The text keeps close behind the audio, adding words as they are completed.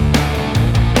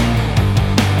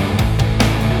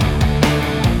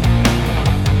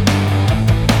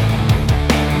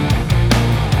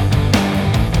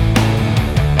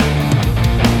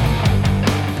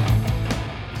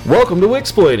Welcome to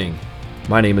Wicksplaining.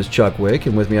 My name is Chuck Wick,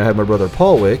 and with me I have my brother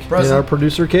Paul Wick and our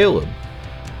producer Caleb.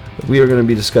 We are going to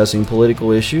be discussing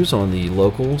political issues on the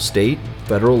local, state,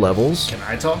 federal levels. Can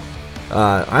I talk?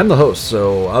 I'm the host,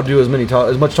 so I'll do as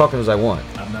much talking as I want.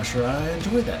 I'm not sure I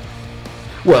enjoy that.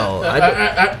 Well,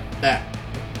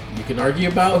 you can argue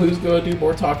about who's going to do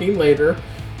more talking later.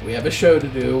 We have a show to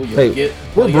do.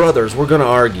 We're brothers. We're going to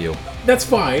argue. That's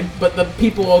fine, but the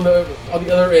people on the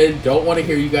other end don't want to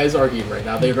hear you guys arguing right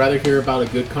now. They'd rather hear about a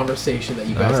good conversation that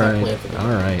you guys have planned for them.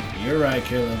 All right. You're right,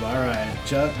 Caleb. All right,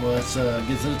 Chuck. Well, let's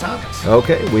get to the topics.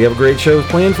 Okay, we have a great show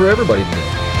planned for everybody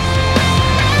today.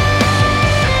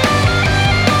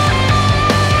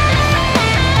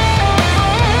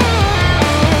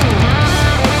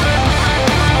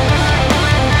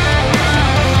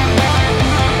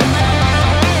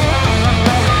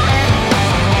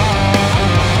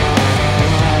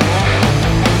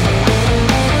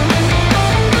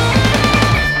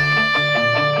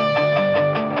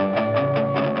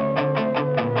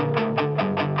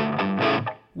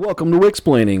 Welcome to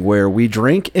Wicksplaining, where we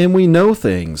drink and we know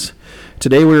things.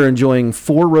 Today we're enjoying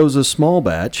Four Roses Small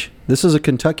Batch. This is a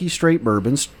Kentucky straight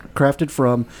bourbon crafted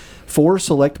from 4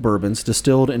 select bourbons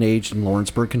distilled and aged in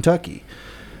Lawrenceburg, Kentucky.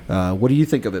 What do you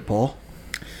think of it, Paul?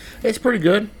 It's pretty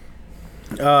good.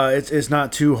 It's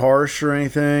not too harsh or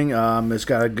anything. It's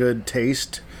got a good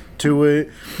taste to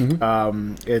it.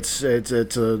 Mm-hmm.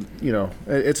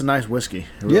 It's a nice whiskey.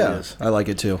 It really is. I like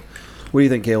it too. What do you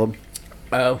think, Caleb?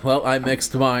 Well, I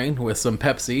mixed mine with some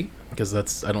Pepsi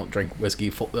because I don't drink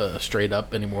whiskey straight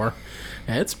up anymore,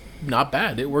 and it's not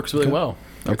bad. It works really well.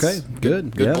 Okay,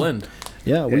 good blend.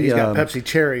 Yeah, he's got Pepsi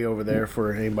Cherry over there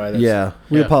for anybody.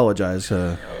 We apologize.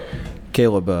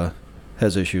 Caleb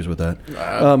has issues with that.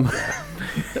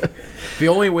 The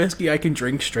only whiskey I can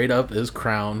drink straight up is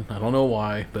Crown. I don't know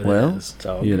why, but it is.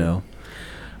 So,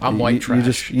 I'm white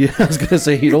trash. I was gonna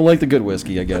say you don't like the good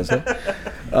whiskey, I guess.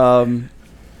 Huh?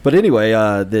 But anyway,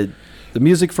 the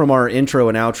music from our intro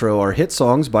and outro are hit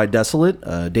songs by Desolate,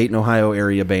 a Dayton, Ohio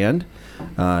area band.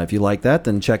 If you like that,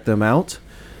 then check them out.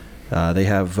 They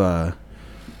have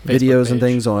videos and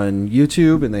things on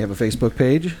YouTube, and they have a Facebook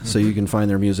page, so you can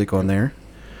find their music on there.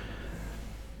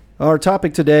 Our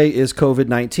topic today is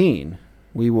COVID-19.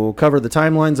 We will cover the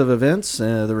timelines of events,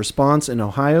 the response in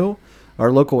Ohio,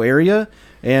 our local area,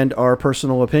 and our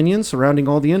personal opinions surrounding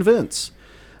all the events.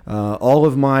 All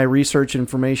of my research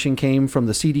information came from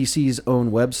the CDC's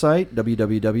own website,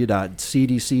 www.cdc.gov.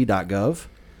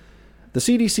 The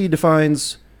CDC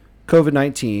defines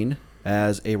COVID-19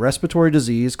 as a respiratory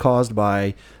disease caused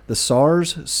by the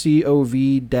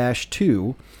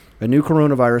SARS-CoV-2, a new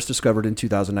coronavirus discovered in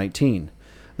 2019.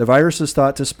 The virus is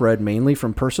thought to spread mainly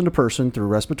from person to person through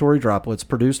respiratory droplets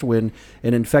produced when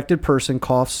an infected person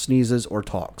coughs, sneezes, or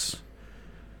talks.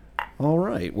 All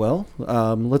right. Well,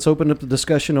 let's open up the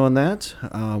discussion on that.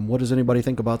 What does anybody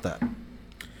think about that?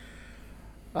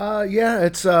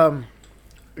 It's a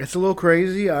little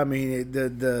crazy. I mean, it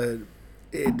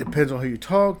depends on who you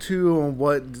talk to, on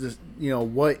what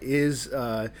is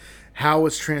how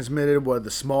it's transmitted, what are the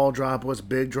small droplets,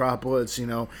 big droplets.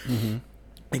 Mm-hmm.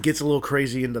 It gets a little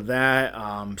crazy into that.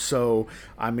 So,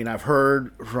 I mean, I've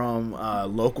heard from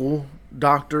local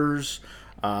doctors.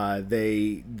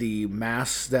 The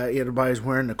masks that everybody's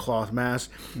wearing, the cloth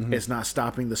mask, is not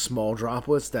stopping the small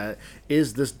droplets that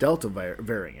is this Delta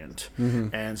variant.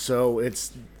 Mm-hmm. And so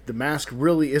the mask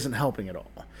really isn't helping at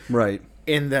all. Right.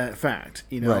 In that fact,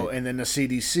 right. And then the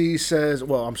CDC says,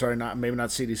 well, I'm sorry, maybe not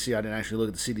CDC. I didn't actually look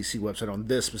at the CDC website on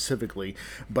this specifically,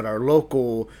 but our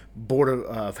local Board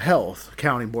of Health,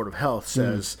 County Board of Health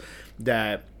says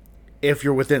that if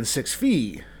you're within 6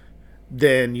 feet,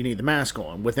 then you need the mask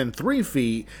on. Within 3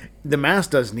 feet, the mask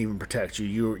doesn't even protect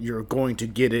you. You're going to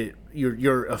get it.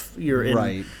 You're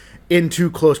in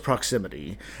too close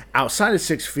proximity. Outside of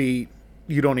 6 feet,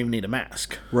 you don't even need a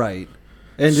mask. Right.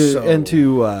 And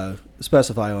to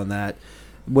specify on that,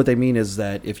 what they mean is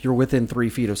that if you're within 3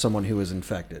 feet of someone who is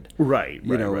infected,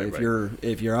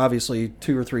 if you're obviously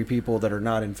 2 or 3 people that are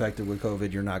not infected with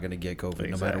COVID, you're not going to get COVID,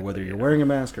 no matter whether you're wearing a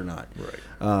mask or not. Right.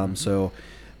 So.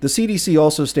 The CDC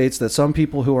also states that some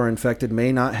people who are infected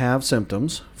may not have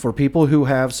symptoms. For people who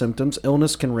have symptoms,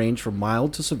 illness can range from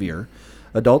mild to severe.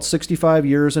 Adults 65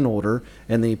 years and older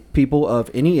and the people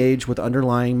of any age with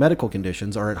underlying medical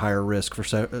conditions are at higher risk for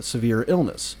severe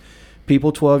illness.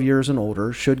 People 12 years and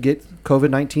older should get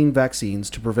COVID-19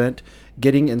 vaccines to prevent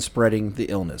getting and spreading the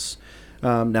illness.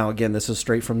 Now, again, this is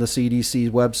straight from the CDC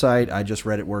website. I just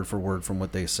read it word for word from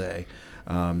what they say.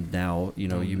 Now,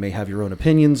 you may have your own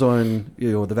opinions on,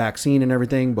 the vaccine and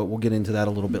everything, but we'll get into that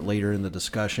a little bit later in the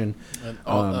discussion. And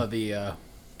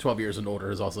 12 years and older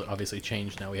has also obviously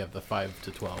changed. Now we have the 5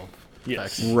 to 12 Yes.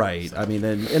 vaccine. Right. So- I mean,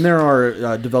 and there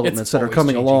are developments It's that are always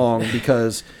coming changing. along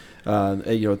because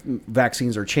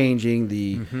vaccines are changing.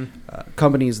 The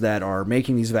companies that are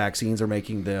making these vaccines are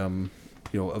making them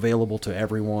available to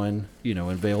everyone.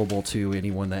 Available to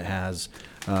anyone that has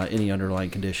any underlying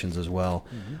conditions as well.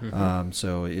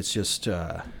 So it's just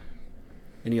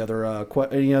any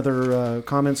other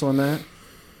comments on that?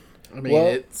 I mean, Well,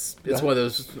 it's one of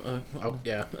those,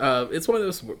 it's one of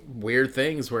those weird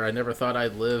things where I never thought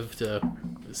I'd live to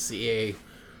see a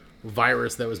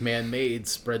virus that was man-made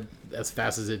spread as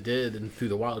fast as it did and through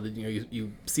the wild.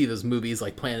 You see those movies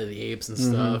like Planet of the Apes and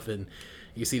stuff, and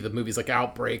you see the movies like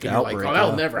Outbreak, and you're like, oh,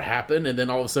 that'll never happen, and then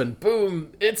all of a sudden,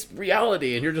 boom, it's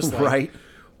reality, and you're just like, Right.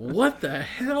 what the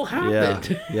hell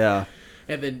happened? Yeah.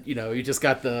 And then you just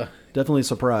got the. Definitely a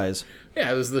surprise.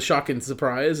 Yeah, it was the shock and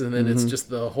surprise, and then it's just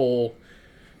the whole,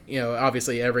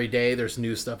 obviously every day there's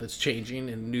new stuff that's changing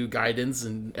and new guidance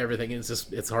and everything.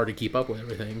 It's hard to keep up with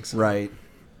everything. So. Right.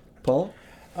 Paul?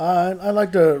 I'd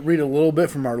like to read a little bit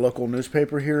from our local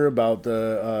newspaper here about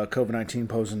the COVID-19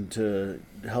 posing to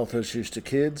health issues to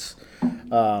kids.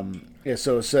 So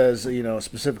it says,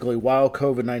 specifically, while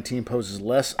COVID-19 poses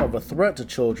less of a threat to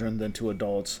children than to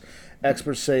adults,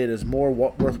 experts say it is more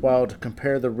worthwhile to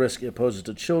compare the risk it poses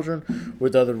to children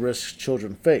with other risks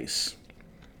children face.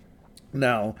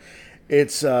 Now,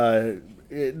 it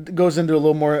goes into a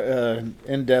little more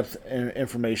in-depth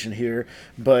information here,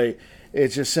 but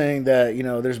it's just saying that,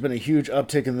 there's been a huge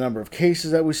uptick in the number of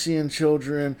cases that we see in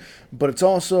children, but it's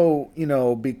also,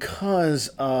 because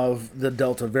of the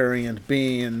Delta variant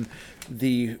being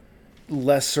the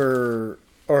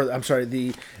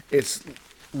it's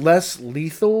less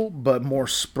lethal, but more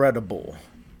spreadable.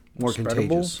 More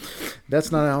contagious.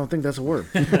 That's not. I don't think that's a word.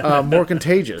 More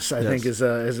contagious, I think,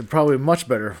 is probably much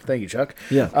better. Thank you, Chuck.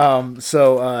 Yeah.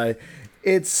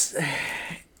 It's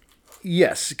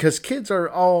yes, because kids are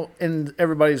all in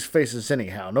everybody's faces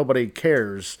anyhow. Nobody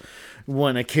cares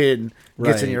when a kid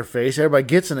gets in Right. your face. Everybody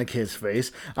gets in a kid's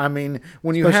face. I mean,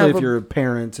 when you Especially have if you're a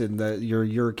parent and that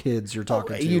your kids you're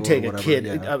talking to. you or take a whatever, kid.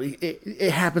 yeah. I mean,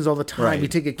 it happens all the time. Right, You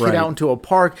take a kid right. out into a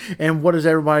park, and what does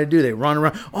everybody do? They run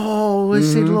around. Oh, let's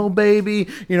see the little baby.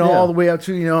 All the way up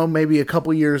to maybe a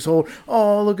couple years old.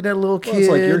 Oh, look at that little kid. Well, it's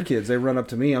like your kids. They run up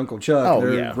to me, Uncle Chuck. Oh,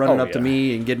 They're yeah. running Oh, up to yeah.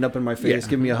 me and getting up in my face, Yeah.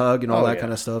 giving me a hug and all Oh, that yeah.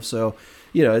 kind of stuff. So,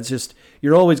 it's just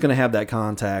you're always going to have that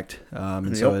contact,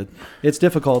 and so Yep. it's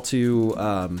difficult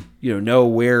to know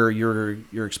where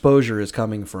your exposure is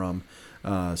coming from.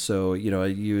 So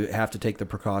you have to take the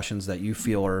precautions that you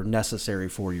feel are necessary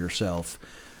for yourself.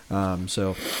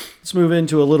 So let's move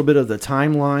into a little bit of the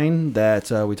timeline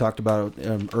that we talked about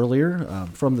earlier.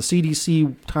 From the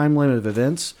CDC timeline of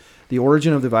events, the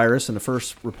origin of the virus and the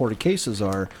first reported cases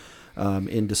are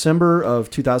in December of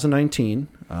 2019,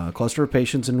 a cluster of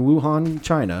patients in Wuhan,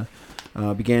 China,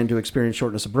 began to experience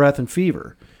shortness of breath and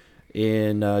fever.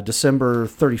 In December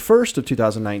 31st of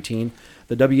 2019,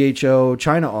 the WHO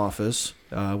China office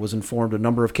was informed a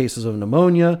number of cases of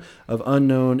pneumonia of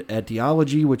unknown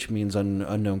etiology, which means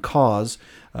unknown cause,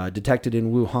 detected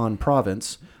in Wuhan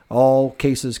province. All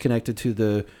cases connected to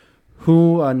the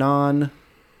Huanan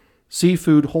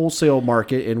seafood wholesale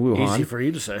market in Wuhan. Easy for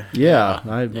you to say. Yeah,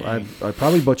 I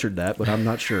probably butchered that, but I'm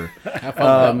not sure. Have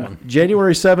fun with that one.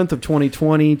 January 7th of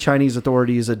 2020, Chinese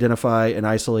authorities identify and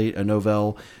isolate a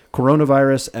novel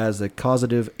coronavirus as the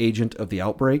causative agent of the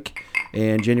outbreak.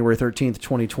 And January 13th,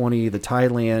 2020, the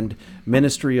Thailand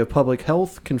Ministry of Public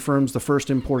Health confirms the first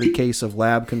imported case of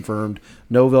lab-confirmed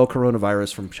novel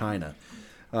coronavirus from China.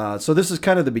 So this is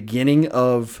kind of the beginning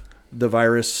of the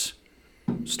virus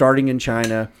starting in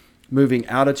China, moving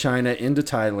out of China into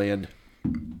Thailand.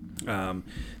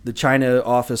 The China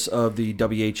office of the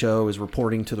WHO is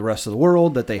reporting to the rest of the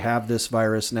world that they have this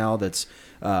virus now that's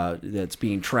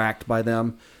being tracked by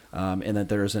them, and that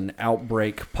there's an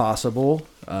outbreak possible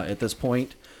at this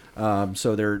point.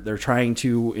 So they're trying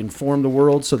to inform the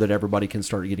world so that everybody can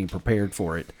start getting prepared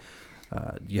for it.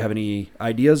 Do you have any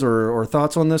ideas or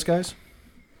thoughts on this, guys?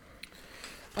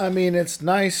 I mean, it's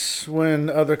nice when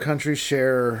other countries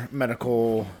share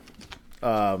medical,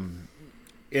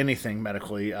 anything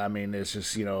medically. I mean, it's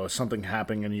just, something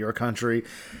happening in your country,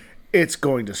 it's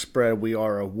going to spread. We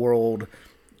are a world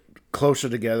closer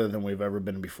together than we've ever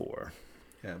been before.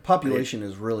 Yeah, population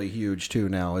is really huge too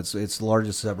now. It's the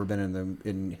largest it's ever been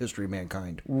in history of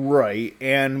mankind. Right,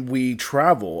 and we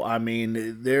travel. I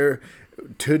mean,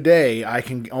 today I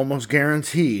can almost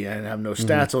guarantee, and I have no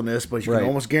stats on this, but you Right. can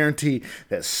almost guarantee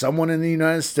that someone in the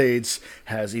United States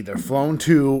has either flown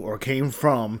to or came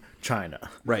from China.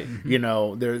 Right. You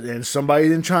know, and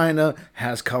somebody in China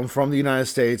has come from the United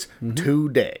States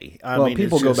today. Well,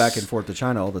 people it's go just- back and forth to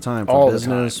China all the time All for the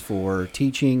business, time. for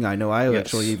teaching. I know I Yes.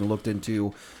 actually even looked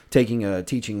into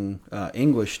teaching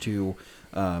English to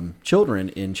children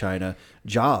in China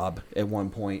job at one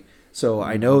point. So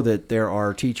I know that there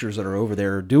are teachers that are over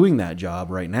there doing that job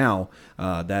right now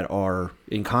that are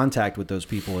in contact with those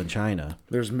people in China.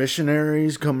 There's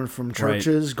missionaries coming from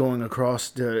churches going across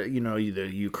the, either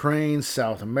Ukraine,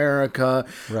 South America.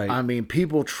 Right. I mean,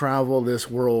 people travel this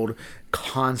world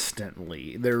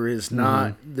constantly. There is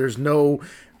not, there's no,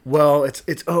 well,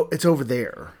 it's over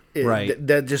there. Right.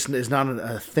 That just is not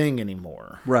a thing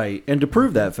anymore. Right. And to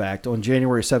prove that fact, on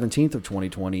January 17th of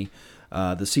 2020,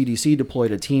 the CDC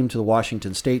deployed a team to the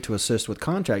Washington state to assist with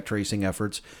contact tracing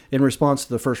efforts in response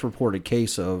to the first reported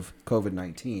case of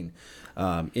COVID-19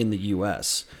 in the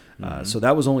U.S. So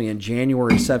that was only in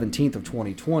January 17th of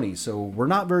 2020. So we're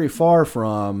not very far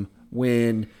from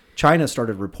when China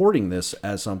started reporting this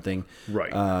as something,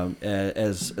 Right.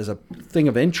 As a thing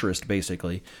of interest,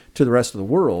 basically, to the rest of the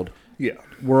world. Yeah.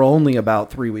 We're only about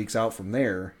 3 weeks out from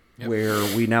there, where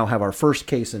we now have our first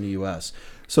case in the U.S.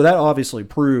 So that obviously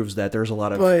proves that there's a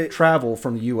lot of But- travel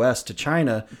from the U.S. to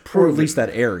China, or at least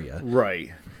that area.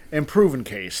 Right. And proven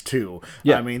case, too.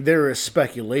 Yeah. I mean, there is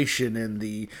speculation in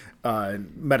the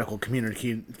medical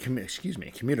community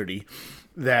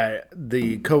that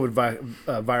the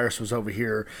COVID virus was over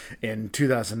here in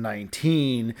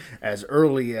 2019 as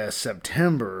early as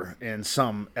September in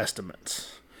some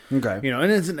estimates. Okay.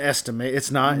 And it's an estimate.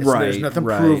 It's not. There's Right, nothing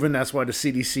right. proven. That's why the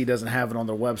CDC doesn't have it on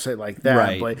their website like that.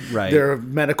 Right, But right. there are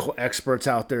medical experts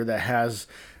out there that has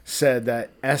said that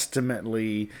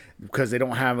estimately, because they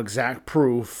don't have exact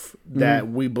proof, that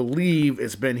we believe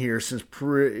it's been here since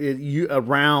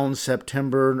around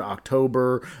September,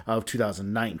 October of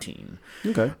 2019.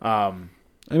 Okay.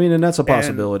 I mean, and that's a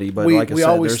possibility, but we- like I we said,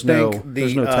 always there's think no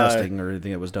the, testing or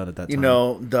anything that was done at that time.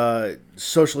 The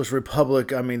Socialist Republic,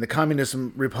 the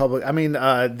Communism Republic,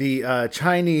 the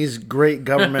Chinese great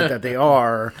government that they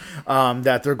are,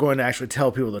 that they're going to actually tell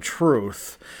people the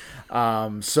truth. They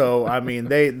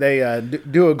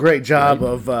do a great job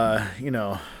of,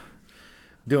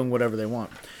 doing whatever they want.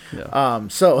 Yeah.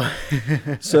 So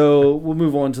So we'll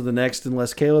move on to the next,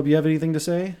 unless Caleb, you have anything to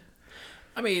say?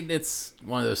 I mean, it's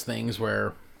one of those things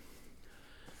where,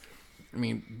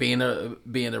 being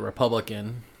a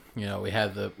Republican, we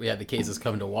had the cases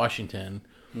coming to Washington.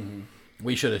 Mm-hmm.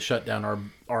 We should have shut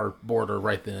down our border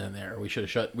right then and there.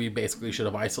 We basically should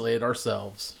have isolated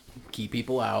ourselves, keep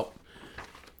people out.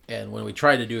 And when we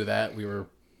tried to do that, we were,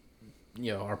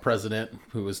 our president,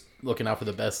 who was looking out for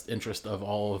the best interest of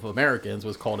all of Americans,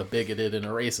 was called a bigoted and a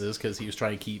racist because he was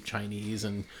trying to keep Chinese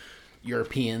and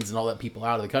Europeans and all that people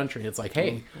out of the country. It's like,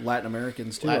 hey, Latin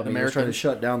Americans too. Latin He was trying to Americans.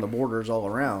 shut down the borders all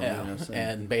around. yeah, So-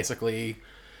 and basically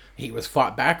he was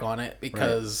fought back on it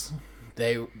because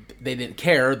they didn't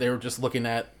care. They were just looking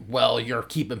at, well, you're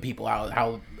keeping people out.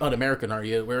 How un-American are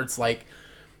you? Where it's like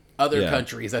other Yeah.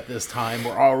 countries at this time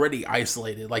were already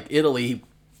isolated. Like Italy,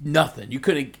 nothing. You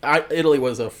couldn't. Italy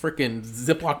was a freaking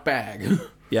Ziploc bag.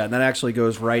 Yeah, and that actually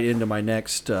goes right into my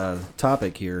next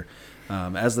topic here.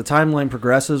 As the timeline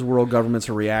progresses, world governments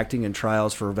are reacting and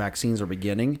trials for vaccines are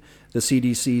beginning. The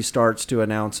CDC starts to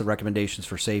announce the recommendations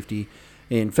for safety.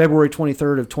 In February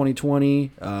 23rd of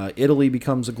 2020, Italy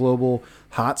becomes a global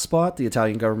hotspot. The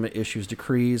Italian government issues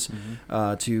decrees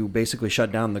to basically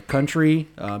shut down the country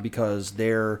because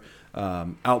their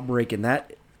outbreak in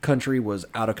that country was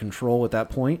out of control at that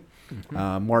point.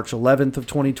 March 11th of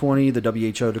 2020, the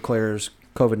WHO declares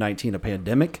COVID-19 a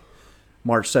pandemic.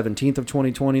 March 17th of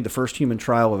 2020, the first human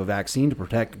trial of a vaccine to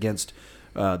protect against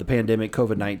the pandemic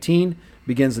COVID-19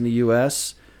 begins in the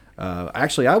U.S.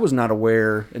 Actually, I was not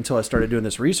aware until I started doing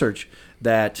this research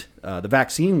that the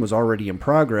vaccine was already in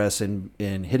progress and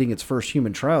hitting its first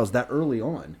human trials that early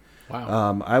on.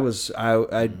 Wow.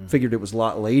 I figured it was a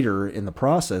lot later in the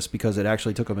process because it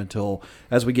actually took them until,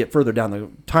 as we get further down the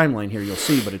timeline here, you'll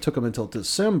see, but it took them until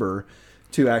December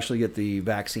to actually get the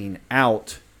vaccine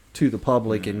out to the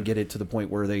public and get it to the point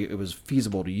where it was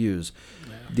feasible to use.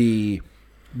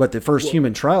 But the first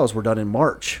human trials were done in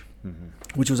March,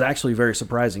 which was actually very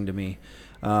surprising to me.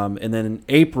 And then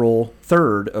April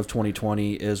 3rd of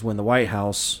 2020 is when the White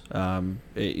House, the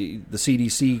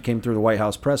CDC came through the White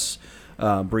House press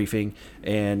briefing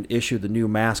and issued the new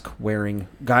mask wearing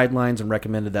guidelines and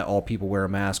recommended that all people wear a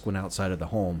mask when outside of the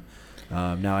home.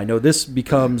 Now I know this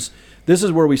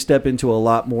is where we step into a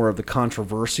lot more of the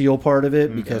controversial part of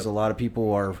it, because a lot of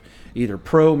people are either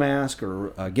pro-mask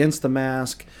or against the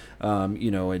mask,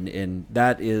 and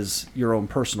that is your own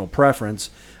personal preference.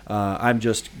 I'm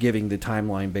just giving the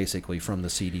timeline basically from the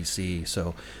CDC.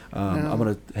 So I'm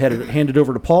going to hand it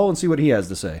over to Paul and see what he has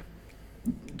to say.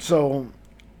 So,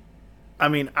 I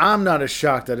mean, I'm not as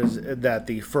shocked that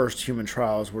the first human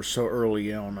trials were so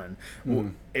early on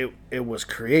and it was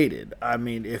created. I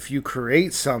mean, if you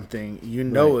create something, you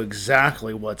know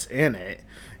exactly what's in it.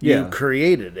 You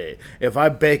created it. If I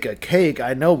bake a cake,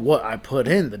 I know what I put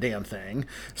in the damn thing.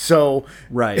 So,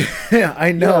 I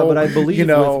know. Yeah, but I believe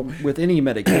with any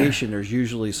medication, there's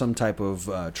usually some type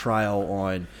of trial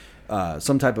on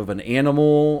some type of an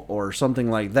animal or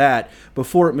something like that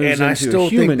before it moves into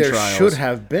human trials. There should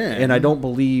have been, and I don't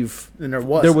believe there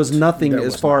was nothing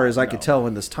as far as I could tell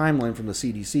in this timeline from the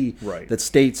CDC that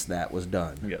states that was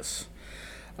done. Yes,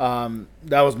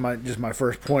 that was my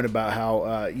first point about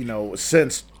how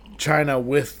since China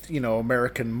with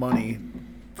American money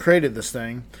created this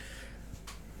thing,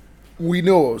 we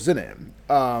know what was in it.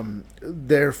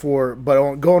 Therefore,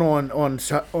 but going on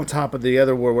top of the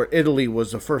other war, where Italy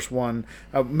was the first one,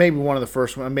 maybe one of the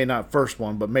first one, maybe not first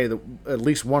one, but maybe at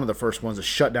least one of the first ones to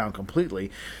shut down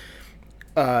completely.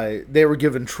 They were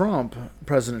giving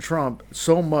President Trump,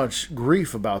 so much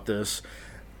grief about this,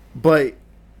 but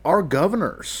our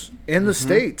governors in the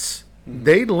states,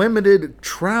 they limited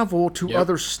travel to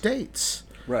other states.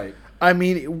 Right. I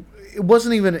mean, it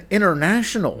wasn't even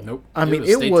international. Nope. I mean,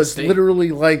 it was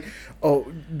literally like,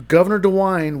 Governor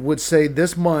DeWine would say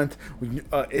this month,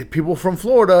 if people from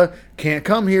Florida can't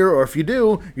come here, or if you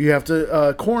do, you have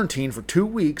to quarantine for 2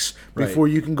 weeks before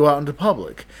you can go out into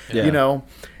public. Yeah.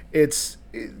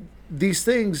 These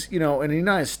things, in the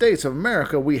United States of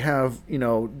America, we have,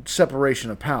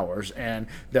 separation of powers, and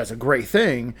that's a great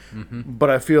thing. But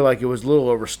I feel like it was a little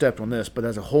overstepped on this, but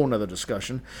that's a whole nother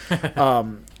discussion.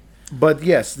 But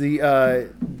yes, the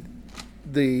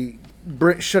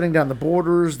shutting down the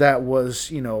borders, that was,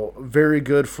 very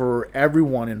good for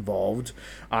everyone involved,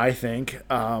 I think,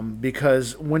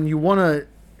 because when you want to,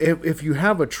 if you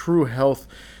have a true health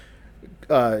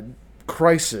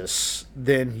crisis,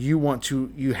 then you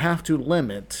have to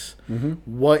limit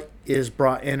what is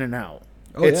brought in and out.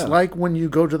 It's like when you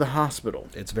go to the hospital.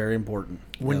 It's very important.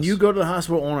 When you go to the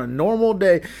hospital on a normal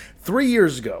day, 3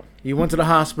 years ago, you went to the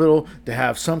hospital to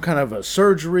have some kind of a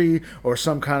surgery or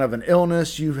some kind of an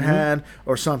illness you've had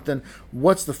or something.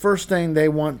 What's the first thing they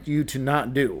want you to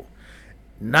not do?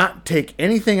 Not take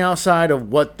anything outside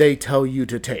of what they tell you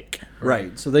to take.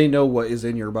 Right. So they know what is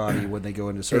in your body when they go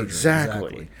into surgery.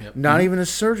 Exactly. Yep. Not even a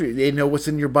surgery. They know what's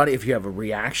in your body. If you have a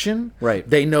reaction, right,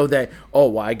 they know that,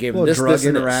 I gave them this, drug this,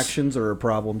 interactions are a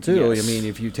problem too. Yes. I mean,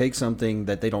 if you take something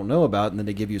that they don't know about and then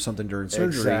they give you something during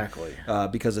surgery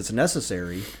because it's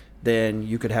necessary, then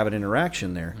you could have an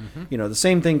interaction there. The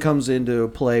same thing comes into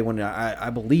play when I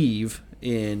believe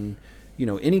in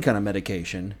any kind of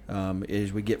medication.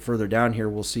 As we get further down here,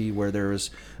 we'll see where there is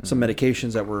some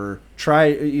medications that were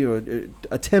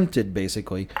attempted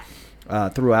basically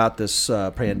throughout this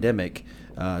pandemic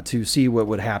to see what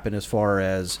would happen as far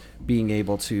as being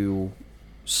able to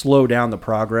slow down the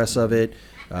progress of it,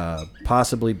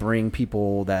 possibly bring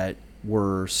people that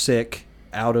were sick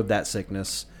out of that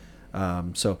sickness.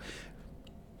 So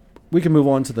we can move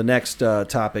on to the next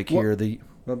topic here.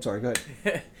 I'm sorry, go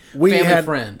ahead. We had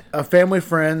a family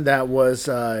friend that was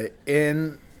that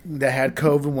had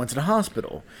COVID, went to the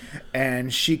hospital,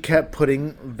 and she kept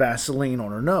putting Vaseline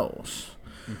on her nose.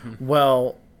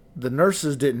 Well, the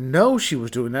nurses didn't know she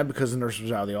was doing that because the nurse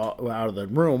was out of the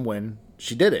room when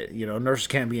she did it. Nurses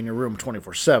can't be in your room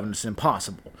 24/7; it's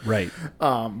impossible. Right.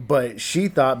 But she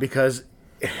thought because,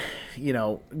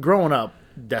 growing up,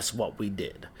 that's what we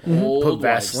did. Put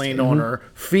Vaseline on her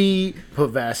feet.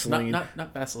 Put Vaseline.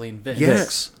 Not Vaseline. Vicks.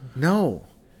 Yes. No.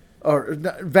 Or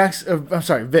I'm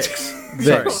sorry, Vicks.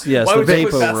 Vicks. Yes. Why the would you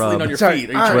put vapor Vaseline rub on your Sorry.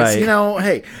 feet? All right. Right.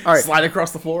 Hey. All right. Slide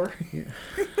across the floor.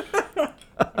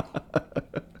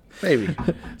 Maybe.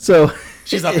 So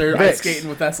she's out there ice skating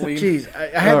with Vaseline. Jeez,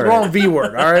 I had the wrong V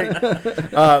word. All right.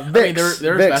 Vicks. I mean, there's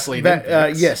Vaseline.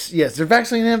 Yes. There's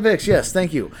Vaseline and Vicks. Yes.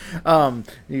 Thank you.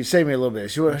 You saved me a little bit.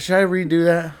 Should I redo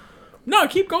that? No,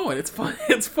 keep going. It's fun.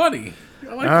 It's funny.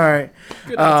 I like All right.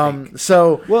 Good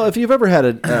so, well, if you've ever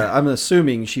had I'm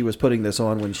assuming she was putting this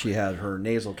on when she had her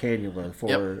nasal cannula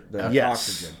for the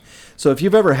oxygen. So if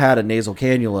you've ever had a nasal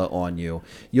cannula on you,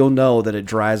 you'll know that it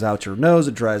dries out your nose,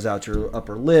 it dries out your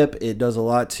upper lip. It does a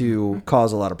lot to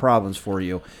cause a lot of problems for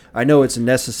you. I know it's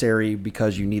necessary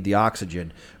because you need the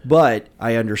oxygen, but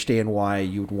I understand why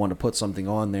you would want to put something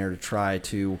on there to try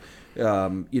to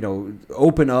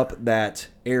open up that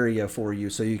area for you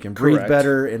so you can breathe Correct.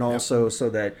 better, and also so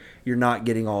that you're not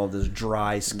getting all of this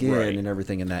dry skin Right. and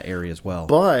everything in that area as well.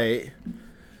 But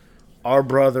our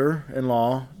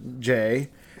brother-in-law, Jay,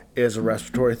 is a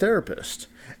respiratory therapist.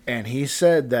 And he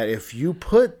said that if you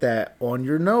put that on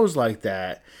your nose like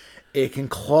that, it can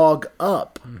clog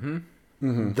up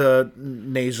the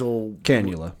nasal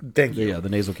Cannula. Thank you. Yeah, the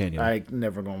nasal cannula. I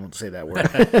never going to say that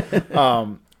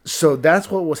word. So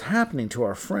that's what was happening to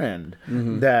our friend.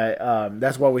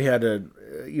 That's why we had to.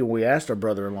 We asked our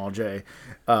brother-in-law Jay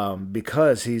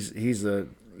because he's the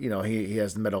he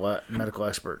has the medical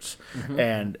experts,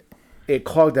 and it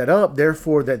clogged that up.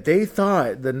 Therefore, that they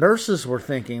thought the nurses were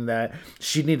thinking that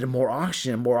she needed more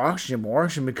oxygen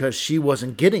because she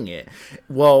wasn't getting it.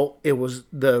 Well, it was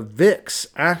the Vicks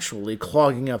actually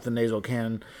clogging up the nasal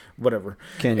cannula.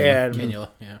 And Cannula,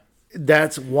 yeah.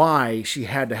 that's why she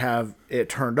had to have it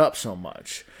turned up so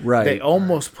much. Right. They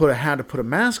almost had to put a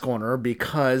mask on her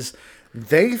because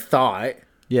they thought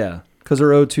Yeah, because her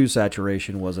O2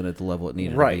 saturation wasn't at the level it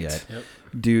needed to Right. be at, Yep.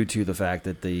 due to the fact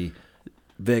that the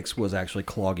Vicks was actually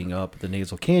clogging up the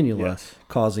nasal cannula, Yes.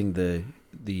 causing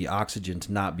the oxygen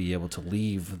to not be able to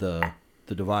leave the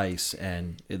device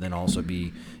and then also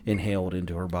be inhaled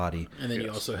into her body. And then you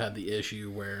also had the issue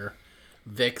where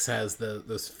Vicks has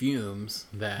those fumes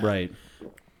that Right.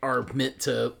 are meant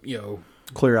to,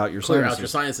 Clear out your clear sinuses. out your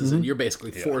sinuses, and you're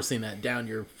basically forcing that down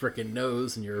your freaking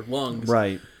nose and your lungs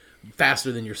Right.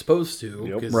 faster than you're supposed to.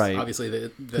 Yep. Because Right. obviously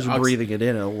the Because you're breathing it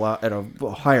in at a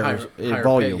higher, higher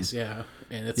volume. pace, yeah.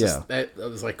 And it's Yeah. just that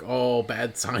was like all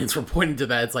bad signs were pointing to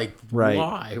that. It's like, Right.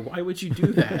 why? Why would you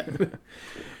do that?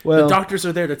 Well, The doctors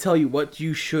are there to tell you what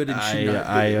you should and should not do.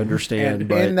 I understand, And-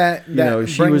 but and that she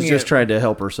was bringing just it- trying to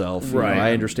help herself. Right.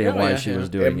 I understand Oh, why yeah, she yeah. was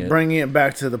doing and it. bringing it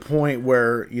back to the point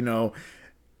where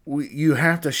you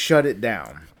have to shut it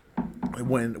down.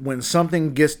 When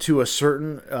something gets to a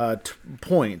certain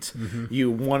point,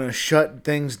 you want to shut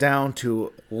things down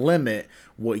to limit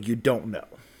what you don't know.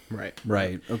 Right.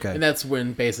 Right. Okay. And that's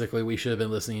when basically we should have been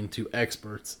listening to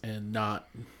experts and not.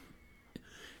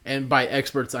 And by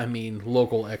experts, I mean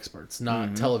local experts,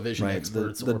 not television Right.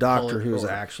 experts. The or doctor poli- who's or-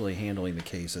 actually handling the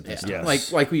case at this Yeah. time.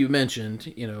 Yes. Like we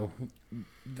mentioned,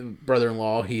 the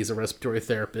brother-in-law, he's a respiratory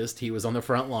therapist. He was on the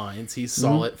front lines. He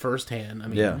saw it firsthand. I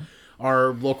mean, Yeah.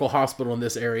 our local hospital in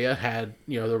this area had,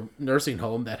 the nursing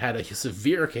home that had a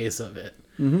severe case of it.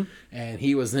 And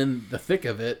he was in the thick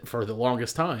of it for the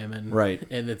longest time. And Right.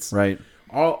 And it's Right.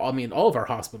 all of our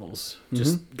hospitals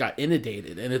just got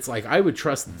inundated. And it's like, I would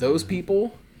trust those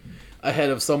people ahead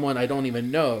of someone I don't even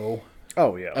know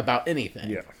Oh yeah. about anything.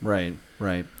 Yeah. Right.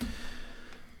 Right.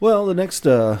 Well, the next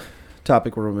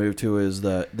topic we'll move to is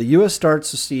the U.S.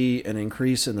 starts to see an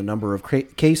increase in the number of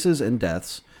cases and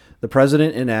deaths. The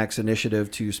president enacts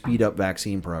initiative to speed up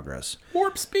vaccine progress.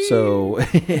 Warp speed. So,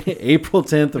 April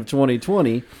 10th of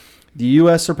 2020, the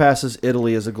U.S. surpasses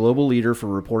Italy as a global leader for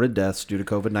reported deaths due to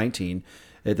COVID-19.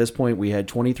 At this point, we had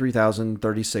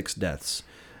 23,036 deaths.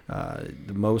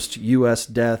 The most U.S.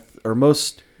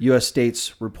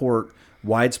 states report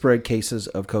widespread cases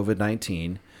of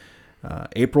COVID-19.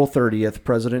 April 30th,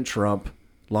 President Trump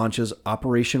launches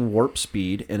Operation Warp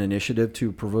Speed, an initiative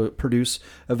to produce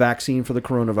a vaccine for the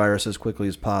coronavirus as quickly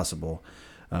as possible,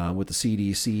 with the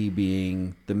CDC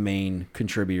being the main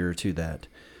contributor to that.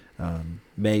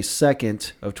 May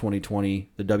 2nd of 2020,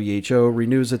 the WHO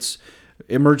renews its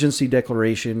emergency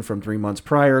declaration from 3 months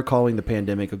prior, calling the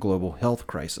pandemic a global health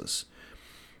crisis.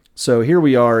 So here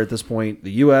we are at this point.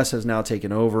 The U.S. has now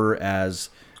taken over as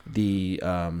the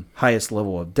highest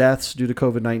level of deaths due to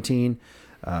COVID-19.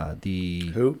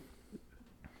 Who?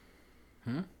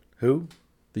 Who?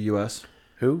 The U.S.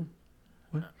 Who?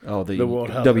 Oh, the World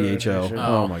Health WHO. Organization.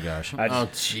 Oh my gosh. Oh,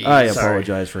 jeez. I sorry.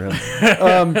 apologize for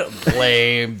him.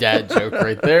 Lame dad joke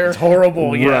right there.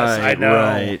 Horrible. Yes, I know.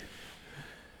 Right.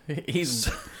 He's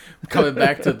coming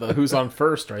back to the who's on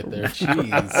first right there.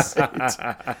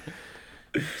 Jeez.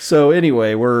 So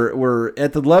anyway, we're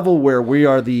at the level where we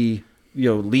are the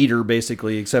leader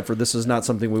basically, except for this is not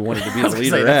something we wanted to be I the was gonna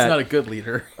leader say, that's at. not a good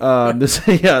leader.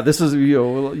 This is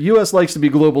U.S. likes to be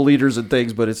global leaders in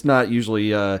things, but it's not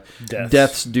usually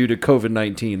deaths due to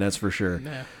COVID-19. That's for sure.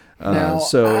 Yeah. Now,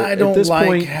 So I at don't this like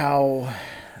point, how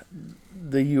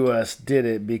the U.S. did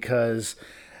it because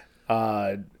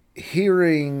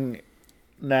hearing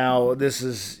now this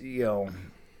is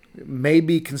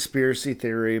maybe conspiracy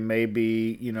theory,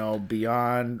 maybe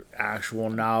beyond actual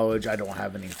knowledge. I don't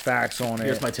have any facts on it.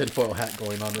 Here's my tinfoil hat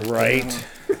going on. Right.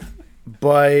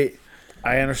 But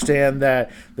I understand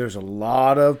that there's a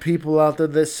lot of people out there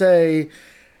that say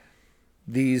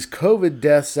these COVID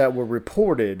deaths that were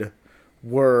reported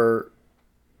were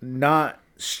not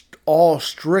all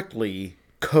strictly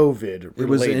COVID related. It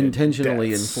was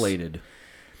intentionally deaths. inflated.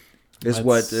 Is That's-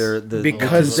 what the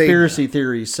Because they- conspiracy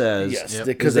theory says. Yes, Yep.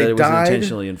 because Is that they it was died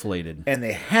intentionally inflated. and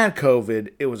they had COVID.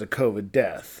 It was a COVID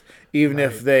death, even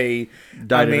if they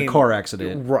Died in a car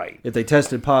accident. Right. If they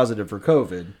tested positive for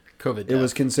COVID, COVID it death.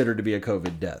 was considered to be a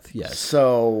COVID death. Yes.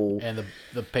 So And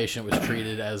the patient was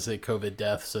treated as a COVID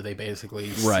death, so they basically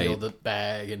Right. sealed the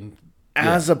bag and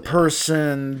as a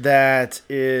person that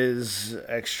is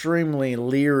extremely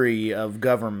leery of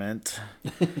government,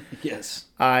 Yes.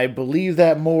 I believe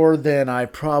that more than I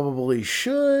probably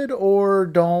should or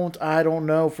don't. I don't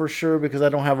know for sure because I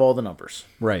don't have all the numbers.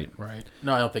 Right. right.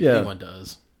 No, I don't think Yeah. anyone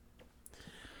does.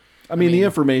 I mean, the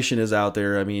information is out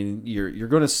there. I mean, you're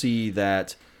going to see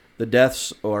that the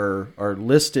deaths are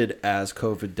listed as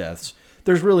COVID deaths.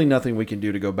 There's really nothing we can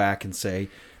do to go back and say,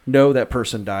 no, that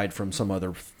person died from some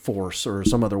other force or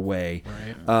some other way.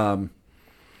 Right.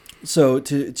 So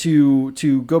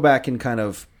to go back and kind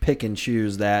of pick and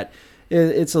choose that,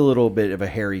 it's a little bit of a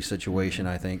hairy situation,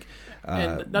 I think.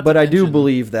 And not But to I do mention-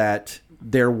 believe that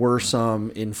there were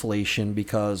some inflation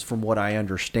because, from what I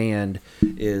understand,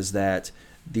 is that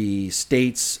the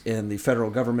states and the federal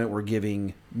government were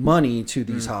giving money to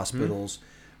these hospitals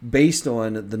based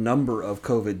on the number of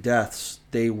COVID deaths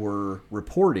they were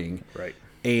reporting. Right.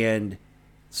 And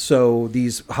so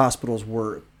these hospitals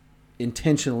were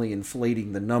intentionally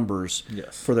inflating the numbers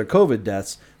Yes. for their COVID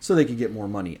deaths so they could get more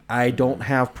money. I don't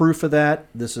have proof of that.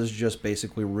 This is just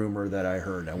basically rumor that I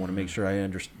heard. I want to make sure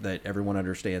that everyone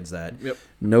understands that. Yep.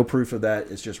 No proof of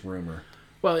that. It's just rumor.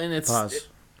 Well, and it's Pause.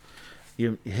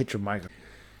 You hit your mic.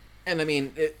 and I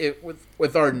mean, it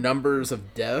with our numbers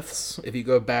of deaths, if you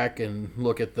go back and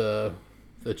look at the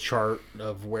chart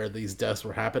of where these deaths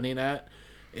were happening at,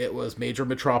 it was major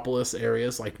metropolis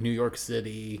areas like New York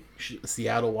City,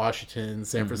 Seattle, Washington,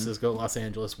 San Francisco, Los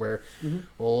Angeles, where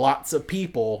lots of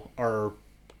people are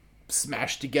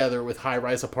smashed together with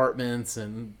high-rise apartments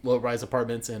and low-rise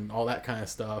apartments and all that kind of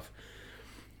stuff.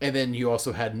 And then you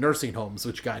also had nursing homes,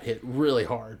 which got hit really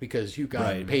hard because you got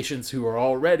Right. patients who are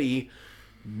already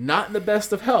not in the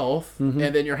best of health, and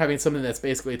then you're having something that's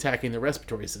basically attacking the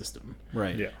respiratory system.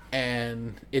 Right. Yeah.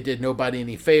 And it did nobody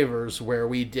any favors where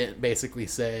we didn't basically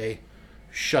say,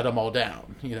 shut them all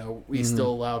down. You know, we still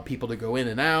allowed people to go in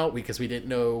and out because we didn't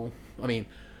know. I mean,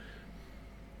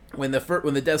 when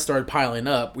the deaths started piling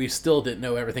up, we still didn't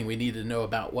know everything we needed to know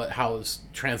about how it was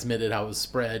transmitted, how it was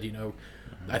spread. You know,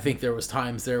 I think there was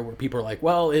times there where people are like,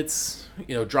 well, it's,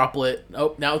 you know, droplet.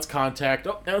 Oh, now it's contact.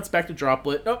 Oh, now it's back to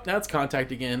droplet. Oh, now it's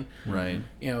contact again. Right.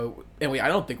 You know, and I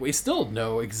don't think we still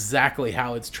know exactly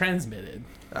how it's transmitted.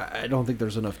 I don't think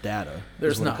there's enough data.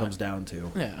 There's is what not. it comes down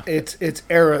to. Yeah. It's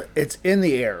in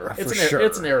the air It's for an sure.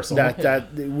 it's an aerosol.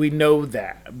 That we know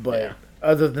that, but Yeah.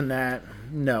 other than that,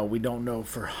 no, we don't know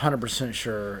for 100%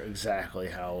 sure exactly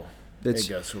how it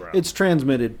goes around. It's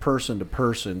transmitted person to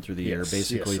person through the air, Yes,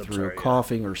 basically yes, I'm through sorry, yeah.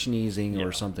 coughing or sneezing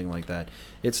or something like that.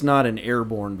 It's not an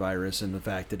airborne virus in the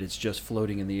fact that it's just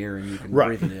floating in the air and you can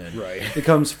Right, breathe it in. right. It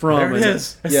comes from There it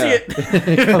is. I see yeah, it.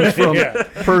 it comes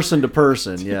from person to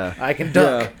person. Yeah, I can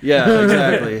duck. Yeah,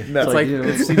 exactly. It's It's like you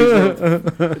know,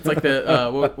 it's like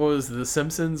the what was the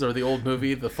Simpsons or the old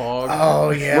movie The Fog? Oh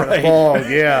yeah, Right. the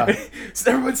fog. Yeah,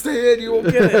 Everyone stay in, you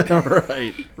won't get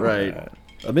it. right.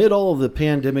 Amid all of the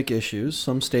pandemic issues,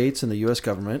 some states and the U.S.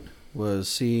 government was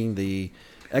seeing the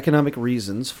economic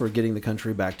reasons for getting the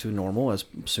country back to normal as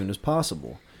soon as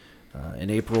possible.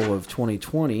 In April of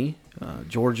 2020,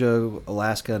 Georgia,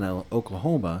 Alaska, and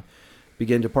Oklahoma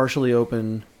began to partially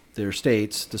open their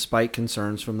states despite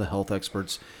concerns from the health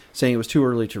experts saying it was too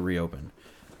early to reopen.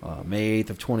 May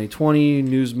 8th of 2020,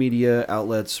 news media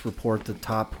outlets report the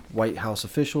top White House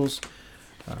officials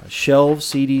shelve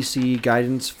CDC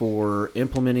guidance for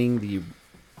implementing the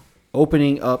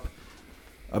Opening Up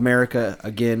America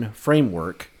Again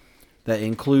framework that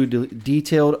include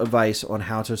detailed advice on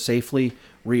how to safely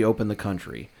reopen the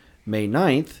country. May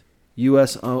 9th,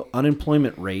 U.S.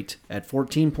 unemployment rate at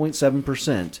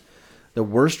 14.7%, the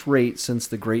worst rate since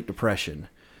the Great Depression.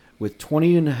 With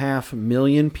 20.5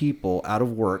 million people out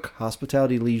of work,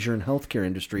 hospitality, leisure, and healthcare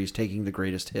industries taking the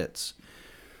greatest hits.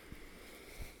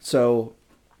 So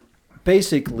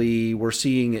basically, we're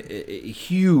seeing a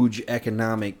huge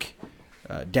economic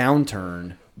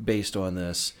downturn based on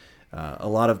this. A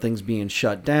lot of things being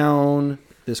shut down,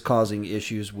 this causing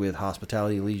issues with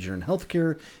hospitality, leisure, and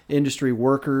healthcare industry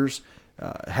workers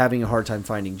having a hard time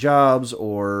finding jobs,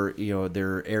 or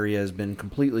their area has been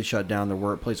completely shut down,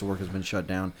 their place of work has been shut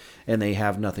down, and they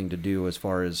have nothing to do as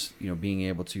far as being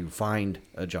able to find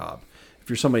a job. if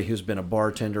you're somebody who's been a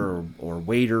bartender or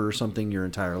waiter or something your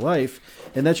entire life,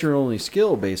 and that's your only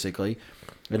skill basically,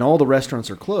 and all the restaurants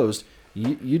are closed,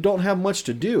 you don't have much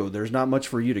to do. There's not much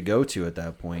for you to go to at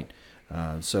that point.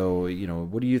 So,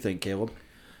 what do you think, Caleb?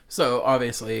 So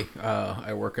obviously,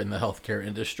 I work in the healthcare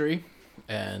industry,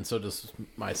 and so does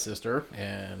my sister,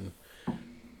 and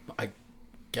I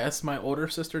guess my older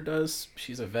sister does.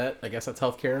 She's a vet. I guess that's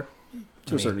healthcare.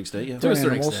 To a certain extent, yeah. To a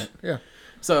certain extent. Yeah.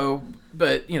 So,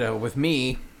 but, with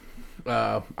me,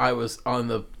 I was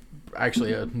on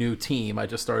actually a new team. I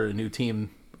just started a new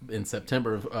team in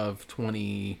September of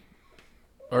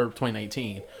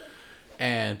 2019.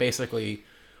 And basically,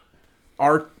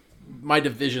 my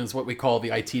division is what we call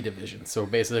the IT division. So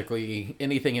basically,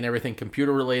 anything and everything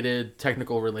computer related,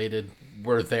 technical related,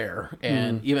 we're there.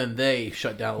 And even they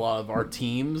shut down a lot of our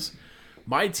teams.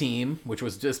 My team, which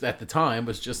was just at the time,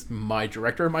 was just my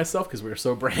director and myself because we were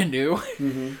so brand new.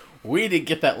 We didn't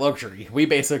get that luxury. We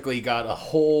basically got a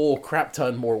whole crap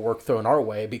ton more work thrown our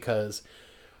way because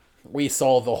we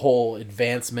saw the whole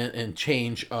advancement and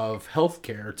change of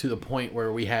healthcare to the point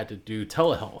where we had to do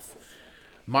telehealth.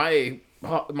 My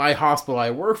hospital I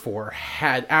work for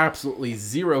had absolutely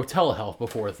zero telehealth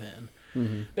before then.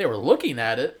 They were looking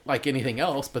at it like anything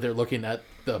else, but they're looking at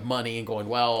the money and going,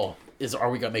 well,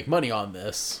 are we going to make money on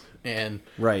this? And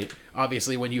right.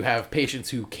 Obviously, when you have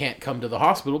patients who can't come to the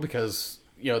hospital because,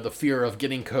 the fear of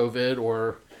getting COVID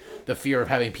or the fear of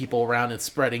having people around and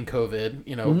spreading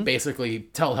COVID, basically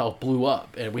telehealth blew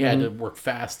up and we had to work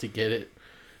fast to get it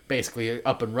basically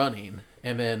up and running.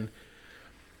 And then,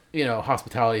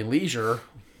 hospitality and leisure,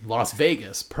 Las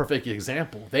Vegas, perfect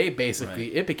example. They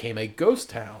basically, it became a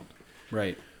ghost town.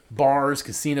 Right. Bars,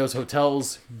 casinos,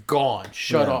 hotels, gone,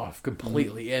 shut off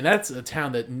completely. And that's a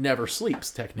town that never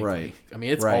sleeps, technically. Right. I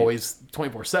mean, it's always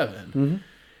 24/7.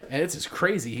 And it's just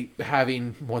crazy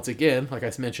having, once again, like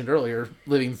I mentioned earlier,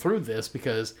 living through this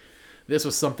because this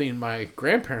was something my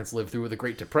grandparents lived through with the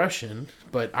Great Depression,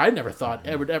 but I never thought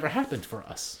it would ever happen for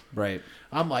us. Right.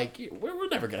 I'm like, we're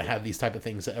never going to have these type of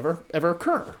things ever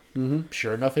occur.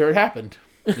 Sure enough, there it happened.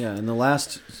 Yeah, and the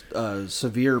last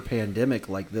severe pandemic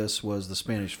like this was the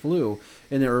Spanish flu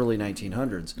in the early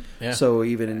 1900s. Yeah. So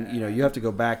even you have to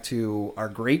go back to our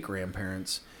great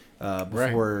grandparents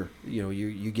before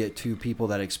you get to people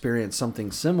that experience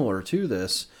something similar to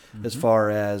this, as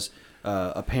far as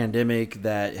a pandemic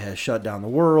that has shut down the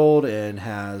world and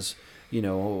has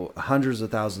hundreds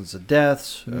of thousands of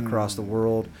deaths across the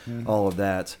world. All of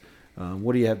that.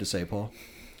 What do you have to say, Paul?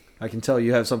 I can tell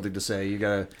you have something to say. You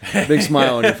got a big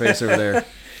smile on your face over there.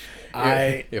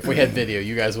 If we had video,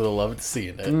 you guys would have loved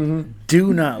seeing it.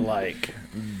 Do not like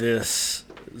this.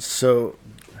 So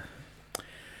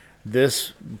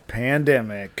this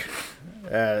pandemic,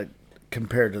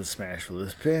 compared to the Spanish flu, the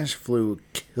Spanish flu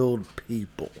killed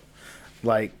people,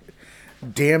 like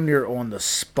damn near on the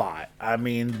spot. I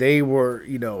mean, they were,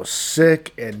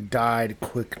 sick and died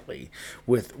quickly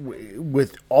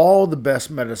with all the best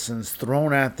medicines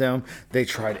thrown at them. They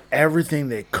tried everything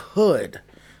they could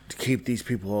to keep these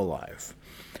people alive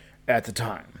at the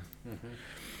time.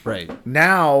 Right.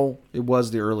 Now, it was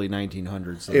the early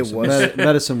 1900s. It was.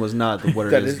 Medicine was not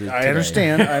what it is today. I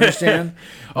understand.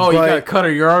 Oh, you got to cut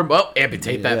your arm? Well,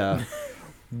 amputate that. Yeah.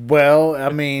 Well, I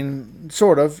mean,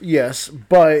 sort of, yes.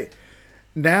 But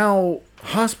now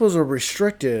hospitals are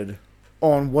restricted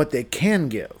on what they can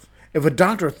give. If a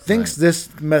doctor thinks this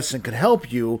medicine could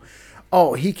help you,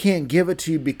 he can't give it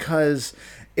to you because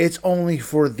it's only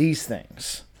for these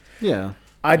things. Yeah.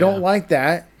 I don't like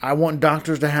that. I want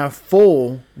doctors to have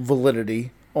full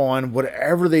validity on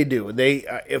whatever they do. I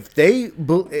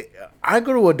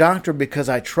go to a doctor because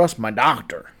I trust my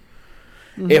doctor.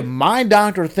 If my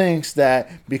doctor thinks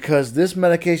that because this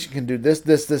medication can do this,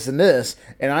 this, this, and this,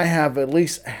 and I have at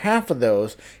least half of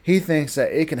those, he thinks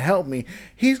that it can help me,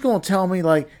 he's going to tell me,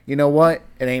 like, you know what?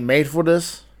 It ain't made for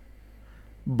this,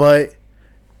 but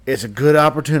it's a good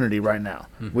opportunity right now.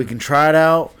 We can try it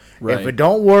out. Right. If it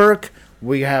don't work,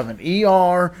 we have an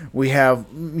ER. We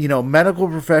have, medical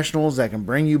professionals that can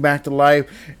bring you back to life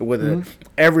with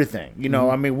everything.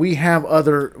 I mean, we have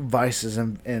other vices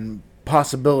and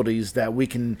possibilities that we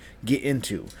can get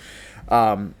into.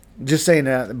 Just saying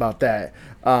that about that.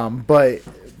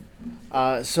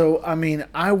 So, I mean,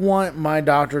 I want my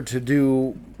doctor to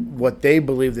do what they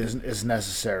believe is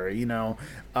necessary.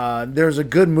 There's a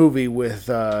good movie with,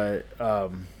 well,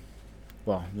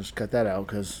 just cut that out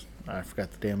because I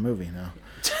forgot the damn movie now.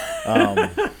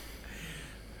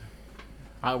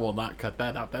 I will not cut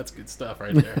that out. That's good stuff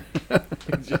right there.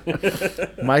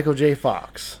 Michael J.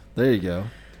 Fox. There you go.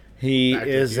 He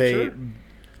is a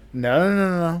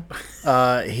No.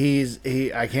 I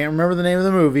can't remember the name of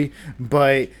the movie,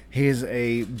 but he's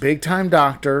a big time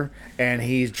doctor, and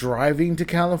he's driving to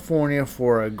California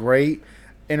for a great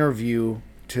interview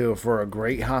for a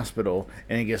great hospital,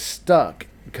 and he gets stuck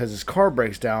because his car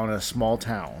breaks down in a small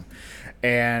town,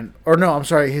 I'm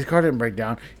sorry, his car didn't break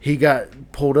down. He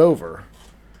got pulled over.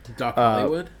 Doc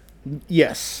Hollywood.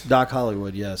 Yes. Doc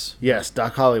Hollywood, yes. Yes,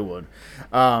 Doc Hollywood.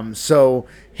 So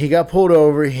he got pulled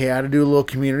over. He had to do a little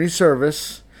community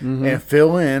service and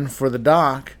fill in for the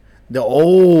doc, the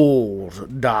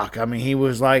old doc. I mean, he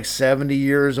was like 70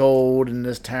 years old in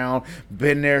this town.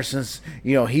 Been there since,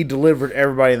 he delivered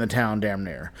everybody in the town damn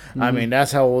near. I mean,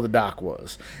 that's how old the doc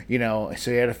was. So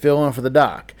he had to fill in for the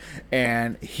doc.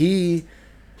 And he,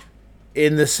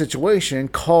 in this situation,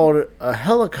 called a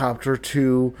helicopter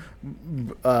to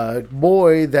a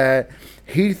boy that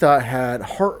he thought had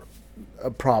heart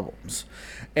problems.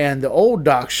 And the old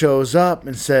doc shows up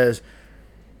and says,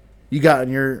 "You got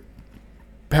in your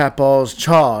papaw's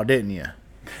chaw, didn't you?"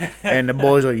 And the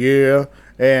boy's like, "Yeah."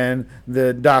 And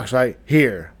the doc's like,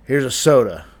 here's a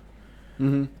soda.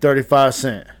 35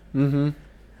 cents.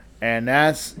 And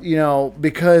that's,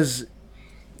 because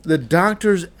the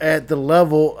doctors at the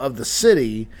level of the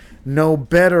city know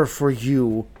better for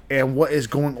you and what is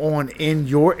going on in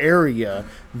your area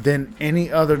than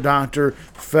any other doctor,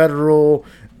 federal,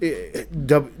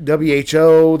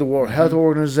 WHO, the World Health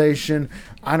Organization.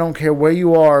 I don't care where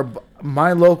you are.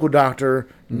 My local doctor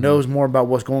knows more about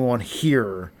what's going on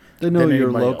here. They know than your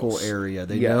anybody local else. area.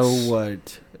 They Yes. know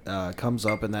what comes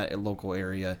up in that local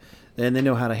area, and they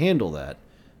know how to handle that.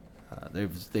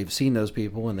 They've seen those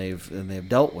people, and they've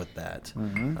dealt with that.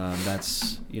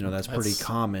 That's pretty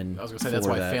common. I was gonna say that's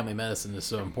why that. family medicine is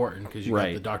so important, because you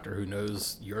got the doctor who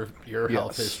knows your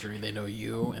health history. They know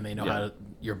you, and they know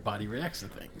your body reacts to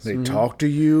things. They talk to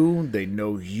you. They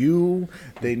know you.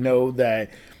 They know that,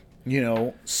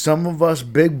 some of us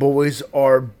big boys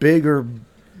are bigger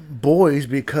boys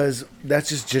because that's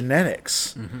just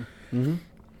genetics.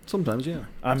 Sometimes, yeah.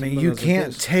 I mean, Sometimes you that's the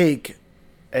can't case. take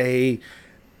a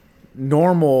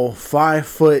normal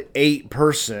 5'8"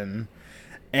 person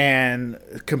and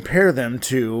compare them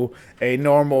to a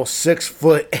normal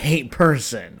 6'8"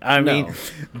 person. I mean,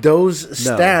 those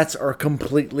stats are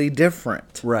completely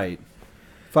different. Right.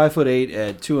 5'8"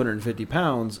 at 250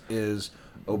 pounds is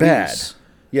obese. Bad.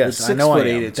 Yes, But I know I 6'8"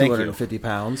 am. at Thank you. 250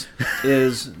 pounds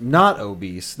is not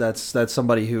obese. That's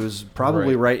somebody who's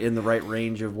probably right in the right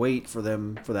range of weight for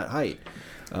that height.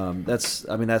 That's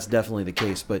definitely the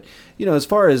case. But as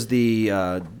far as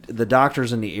the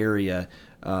doctors in the area,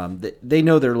 they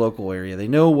know their local area. They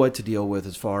know what to deal with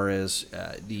as far as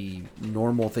the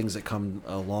normal things that come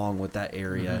along with that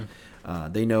area.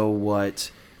 They know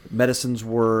what medicines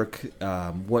work,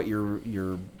 what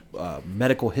your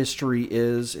medical history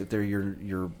is. If they're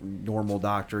your normal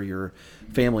doctor, your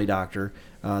family doctor,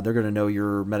 they're going to know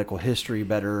your medical history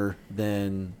better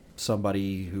than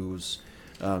somebody who's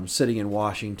sitting in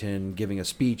Washington giving a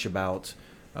speech about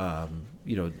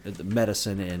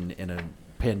medicine in a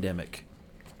pandemic.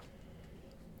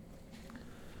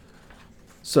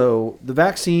 So the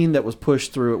vaccine that was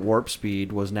pushed through at warp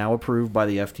speed was now approved by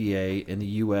the FDA in the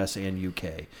U.S. and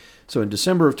UK. So in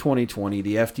December of 2020,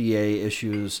 the FDA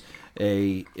issues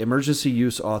a emergency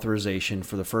use authorization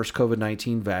for the first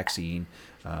COVID-19 vaccine,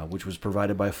 which was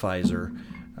provided by Pfizer.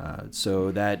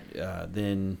 So that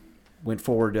then went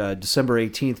forward December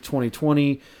 18th,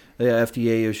 2020. The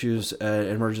FDA issues an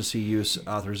emergency use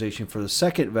authorization for the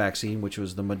second vaccine, which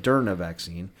was the Moderna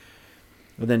vaccine.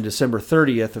 And then December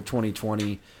 30th of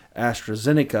 2020,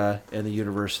 AstraZeneca and the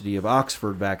University of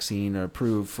Oxford vaccine are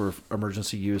approved for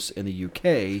emergency use in the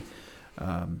UK.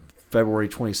 February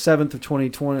 27th of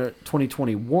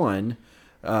 2021,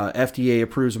 FDA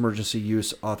approves emergency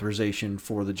use authorization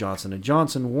for the Johnson &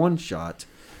 Johnson one-shot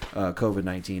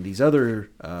COVID-19. These other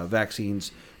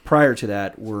vaccines prior to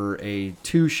that were a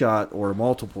two-shot or a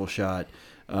multiple shot.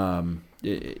 You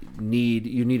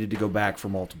needed to go back for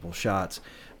multiple shots.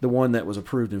 The one that was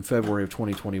approved in February of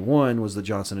 2021 was the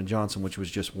Johnson & Johnson, which was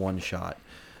just one shot.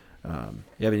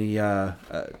 You have any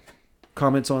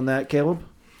comments on that, Caleb?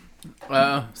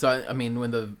 So, I mean,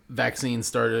 when the vaccine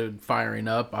started firing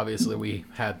up, obviously we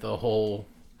had the whole,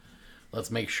 let's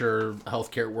make sure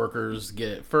healthcare workers get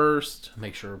it first,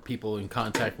 make sure people in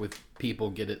contact with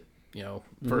people get it,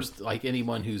 first, like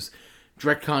anyone who's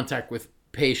direct contact with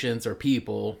patients or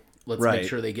people, let's make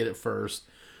sure they get it first.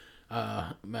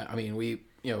 I mean, we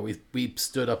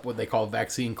stood up what they call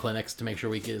vaccine clinics to make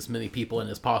sure we get as many people in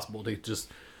as possible to just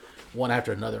one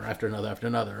after another,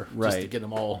 just to get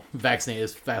them all vaccinated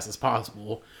as fast as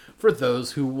possible for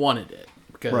those who wanted it.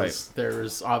 Because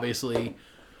there's obviously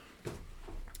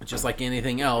just like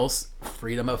anything else,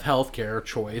 freedom of healthcare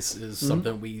choice is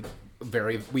something we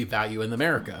value in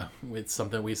America. It's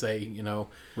something we say,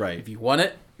 Right. if you want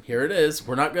it, here it is.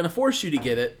 We're not going to force you to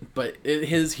get it, but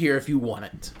it is here if you want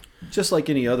it. Just like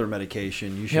any other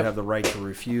medication, you should Yep. have the right to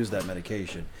refuse that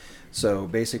medication. So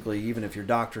basically, even if your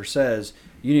doctor says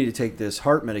you need to take this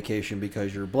heart medication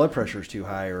because your blood pressure is too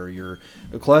high or your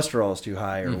cholesterol is too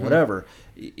high or whatever,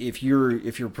 if you're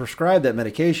prescribed that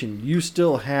medication, you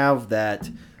still have that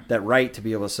right to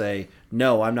be able to say,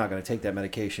 no, I'm not going to take that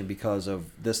medication because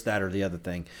of this, that, or the other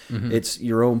thing. It's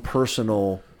your own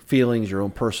personal feelings, your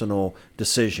own personal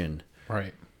decision.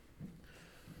 Right.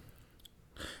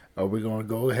 Are we going to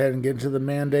go ahead and get into the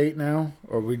mandate now,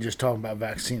 or are we just talking about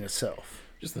vaccine itself?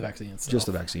 Just the vaccine itself. Just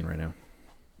the vaccine right now.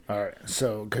 All right,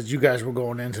 so because you guys were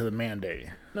going into the mandate.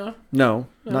 No,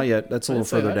 not yet. That's a little I'd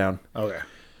say further that. down. Okay.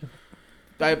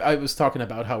 I was talking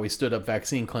about how we stood up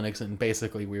vaccine clinics and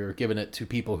basically we were giving it to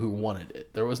people who wanted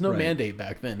it. There was no Right. mandate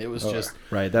back then. It was just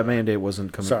Right, that mandate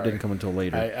wasn't coming. Sorry. Didn't come until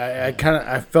later.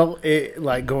 I felt it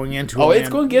like going into. Oh, it's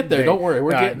going to get there. Don't worry.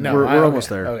 We're getting We're almost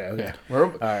there. Okay. We're,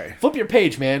 All right. Flip your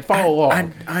page, man. Follow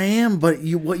along. I am, but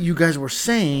what you guys were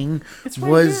saying It's right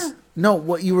was here. no.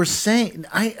 What you were saying,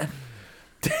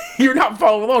 You're not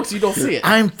following along, so you don't see it.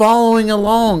 I'm following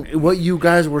along. What you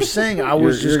guys were saying, I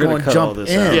was You're just gonna going to cut all jump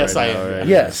this in. out Yes, right I now, am. right?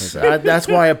 Yes, that's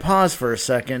why I paused for a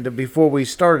second before we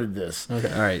started this. All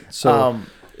right. So,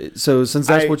 since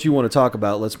that's what you want to talk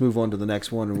about, let's move on to the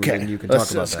next one, and Okay, then you can talk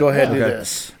about let's that. go ahead and do Okay.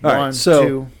 this. All right, One, so-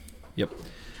 two. Yep.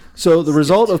 So the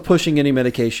result of pushing any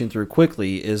medication through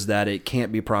quickly is that it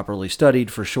can't be properly studied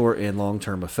for short and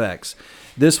long-term effects.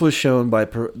 This was shown by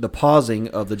the pausing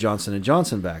of the Johnson &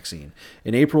 Johnson vaccine.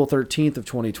 In April 13th of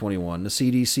 2021, the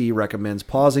CDC recommends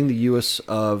pausing the use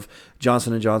of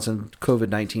Johnson & Johnson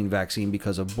COVID-19 vaccine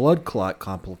because of blood clot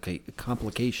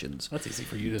complications. That's easy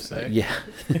for you to say. Yeah,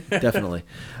 definitely.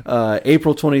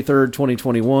 April 23rd,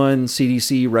 2021,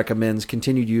 CDC recommends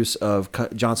continued use of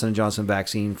Johnson & Johnson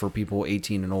vaccine for people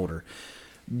 18 and older.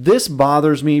 This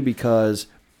bothers me because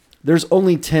there's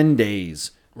only 10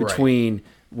 days between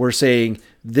we're saying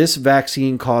this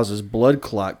vaccine causes blood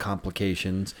clot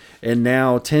complications, and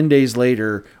now 10 days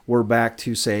later, we're back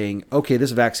to saying, okay,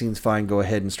 this vaccine's fine, go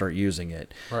ahead and start using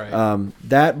it. Right.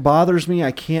 That bothers me.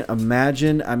 I can't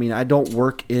imagine. I mean, I don't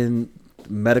work in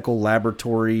medical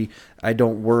laboratory. I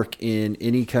don't work in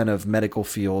any kind of medical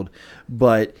field,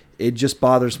 but it just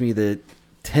bothers me that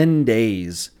 10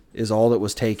 days is all that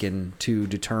was taken to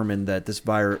determine that this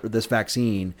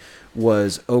vaccine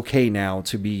was okay now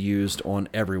to be used on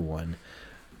everyone.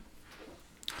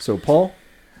 So, Paul?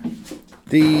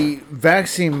 The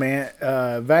vaccines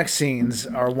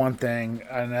are one thing,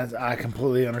 and I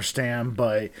completely understand,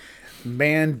 but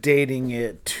mandating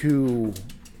it to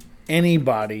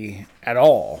anybody at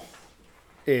all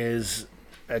is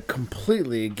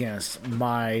completely against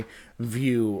my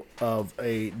view of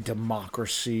a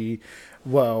democracy.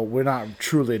 Well, we're not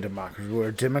truly a democracy. We're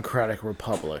a democratic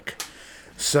republic.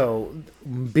 So,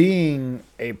 being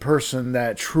a person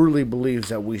that truly believes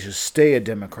that we should stay a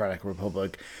democratic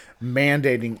republic,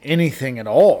 mandating anything at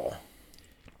all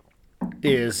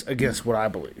is against what I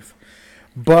believe.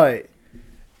 But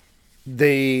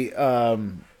the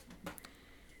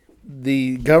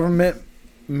government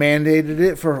mandated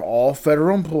it for all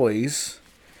federal employees,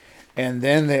 and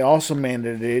then they also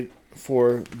mandated it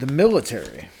for the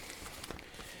military.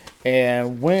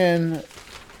 And when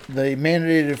they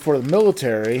mandated it for the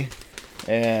military,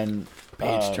 and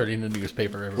Page turning the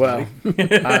newspaper. Everybody.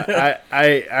 well,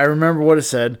 I remember what it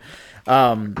said.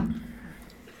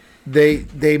 They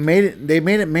made it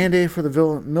mandated for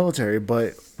the military,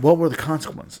 but what were the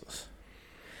consequences?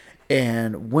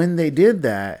 And when they did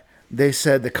that, they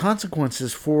said the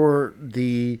consequences for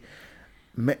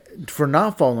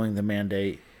not following the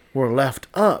mandate were left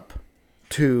up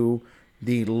to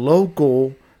the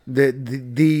local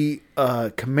the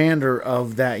commander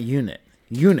of that unit.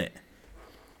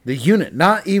 The unit,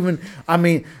 not even. I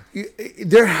mean,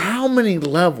 there. How many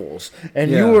levels?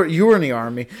 And Yeah. you were in the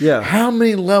Army. Yeah. How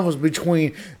many levels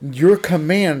between your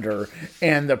commander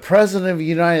and the President of the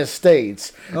United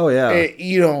States? Oh, yeah.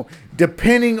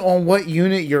 Depending on what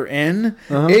unit you're in,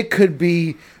 it could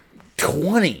be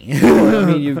 20. I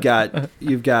mean, you've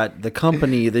got the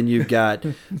company, then you've got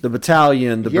the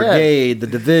battalion, the Yes. brigade, the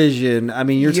division. I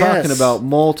mean, you're Yes. talking about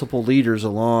multiple leaders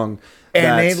along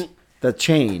And that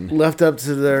chain. left up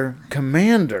to their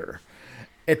commander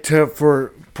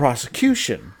for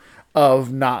prosecution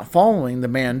of not following the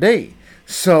mandate.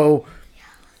 So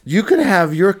you could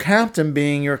have your captain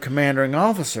being your commanding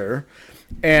officer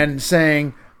and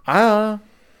saying, I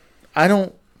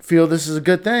don't feel this is a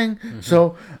good thing.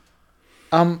 So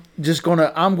I'm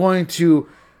going to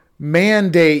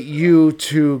mandate you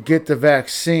to get the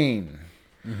vaccine.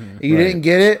 You Right. didn't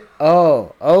get it?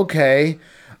 Oh, okay.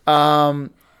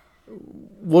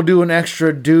 We'll do an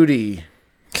extra duty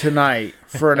tonight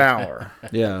for an hour.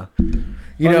 Yeah.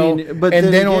 You know, but and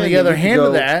then on again, the other you could hand go-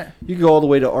 of that, you could go all the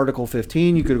way to Article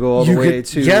 15. You could go all the You way could-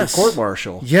 to yes. court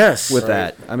martial. yes, With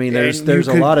that, I mean, there's And there's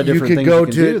you a lot of could- different things you can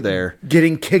do there.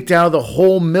 Getting kicked out of the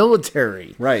whole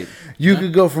military. Right. You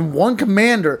could go from one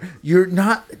commander. You're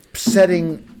not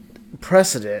setting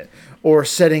precedent or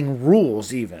setting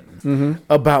rules even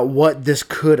about what this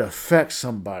could affect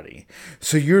somebody.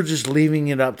 So you're just leaving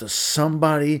it up to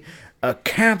somebody, a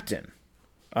captain.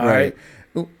 All right.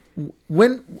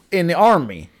 When in the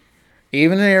Army,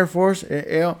 even in the Air Force,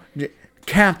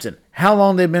 captain, how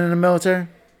long they been in the military?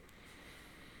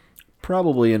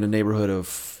 Probably in the neighborhood of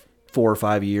 4 or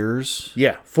 5 years.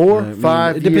 Yeah, 4 I mean,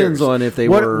 5 It depends years. on if they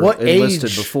What were enlisted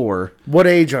age- before. What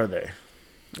age are they?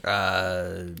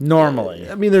 Normally.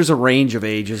 I mean, there's a range of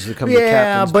ages that come with Yeah,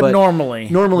 captains, but normally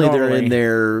they're in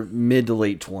their mid to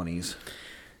late 20s.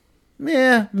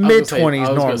 Yeah, I was mid gonna 20s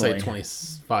say normally.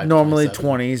 25, Normally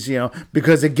 27. 20s, you know,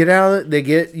 because they get out of they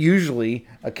get usually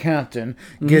a captain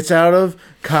gets out of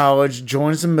college,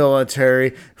 joins the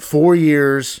military, 4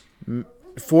 years,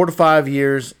 4 to 5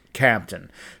 years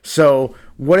captain. So,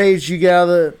 what age you get out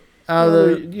of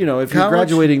the You know, if you're college?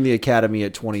 graduating the academy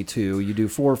at 22, you do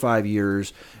 4 or 5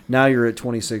 years. Now you're at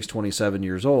 26, 27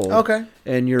 years old. Okay.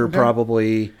 And you're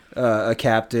probably a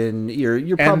captain.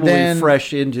 You're probably then-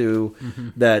 fresh into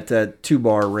that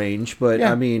 2-bar range. But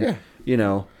Yeah, I mean, yeah. you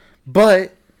know,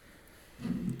 But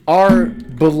our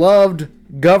beloved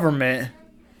government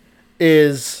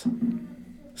is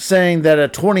saying that a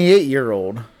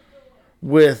 28-year-old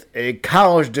with a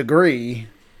college degree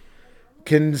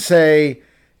can say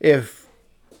if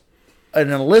an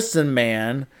enlisted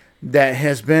man that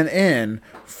has been in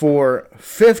for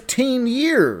 15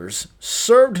 years,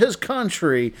 served his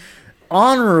country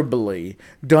honorably,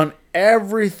 done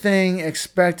everything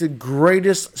expected,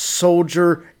 greatest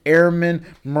soldier, airman,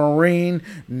 marine,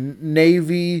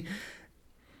 navy,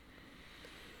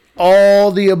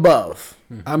 all the above.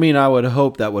 I mean, I would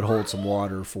hope that would hold some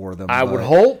water for them. I would but,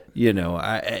 hope. You know,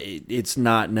 it's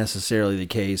not necessarily the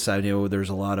case. I know there's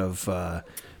a lot of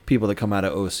people that come out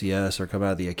of OCS or come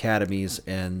out of the academies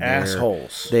and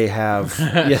Assholes. They have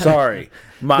yeah, Sorry.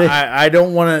 I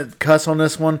don't want to cuss on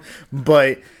this one,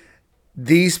 but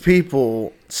these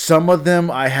people, some of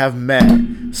them I have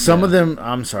met. Some of them,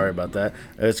 I'm sorry about that.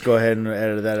 Let's go ahead and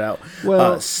edit that out.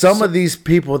 Well, some of these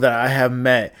people that I have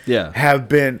met Yeah. have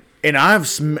been, and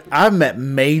I've met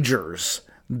majors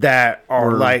that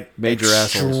are Or like major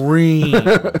assholes.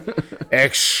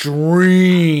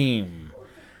 extreme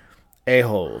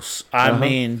a-holes. I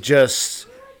mean, just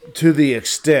to the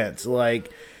extent,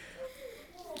 like,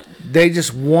 they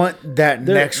just want that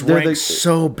next they're rank the-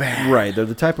 so bad. right. They're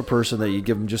the type of person that you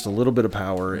give them just a little bit of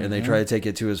power and they try to take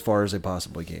it to as far as they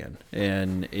possibly can.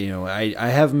 And you know, I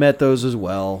have met those as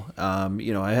well.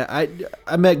 You know, I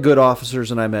met good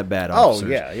officers and I met bad officers.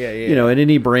 yeah. You know, in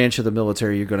any branch of the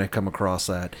military, you're going to come across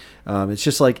that. It's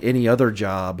just like any other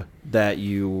job that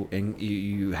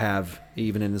you have,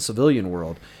 even in the civilian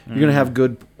world. You're going to have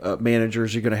good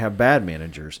managers. You're going to have bad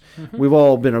managers. We've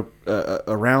all been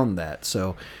around that.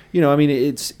 So, you know, I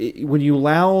mean, when you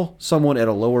allow someone at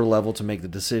a lower level to make the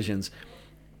decisions.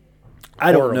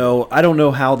 I don't know. I don't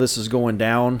know how this is going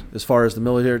down as far as the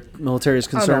military is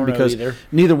concerned know because either.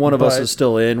 neither one of us But- is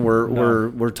still in.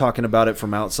 We're talking about it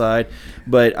from outside,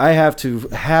 but I have to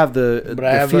have the But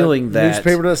I have feeling a that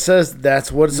newspaper that says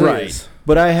that's what it right. is.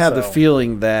 But I have the So-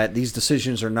 feeling that these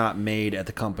decisions are not made at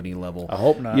the company level. I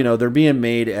hope not. You know, they're being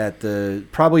made at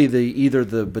probably either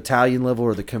the battalion level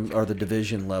or the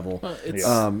division level. it's-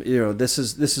 You know, this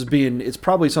is being it's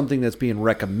probably something that's being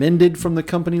recommended from the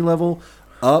company level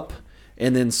up.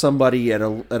 And then somebody at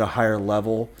a higher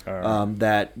level,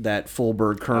 that full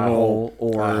bird colonel I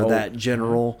or hope. that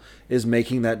general is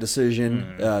making that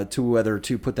decision to whether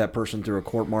to put that person through a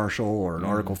court martial or an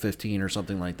Article 15 or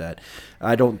something like that.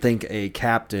 I don't think a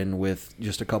captain with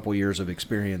just a couple years of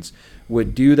experience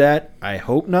would do that. I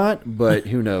hope not, but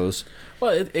who knows?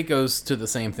 Well, it goes to the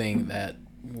same thing that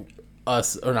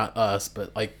us, or not us,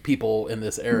 but like people in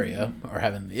this area are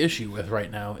having the issue with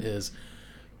right now is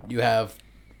you have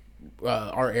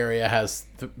our area has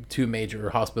 2 major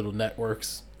hospital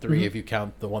networks, 3 if you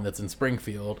count the one that's in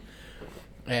Springfield,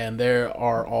 and they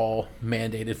are all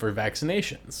mandated for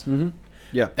vaccinations.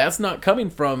 Yeah. That's not coming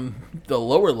from the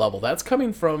lower level. That's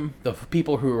coming from the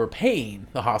people who are paying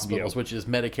the hospitals, which is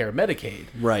Medicare, Medicaid.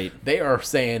 Right. They are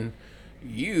saying,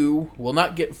 you will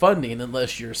not get funding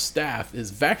unless your staff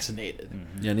is vaccinated.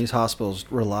 Yeah, and these hospitals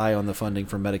rely on the funding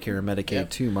from Medicare and Medicaid Yep.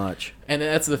 too much. And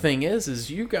that's the thing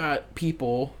is you got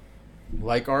people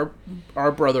like our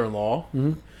brother-in-law.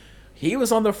 He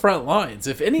was on the front lines.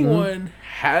 If anyone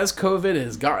has COVID and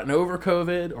has gotten over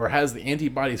COVID or has the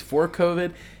antibodies for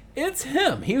COVID, it's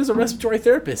him. He was a respiratory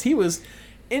therapist. He was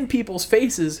in people's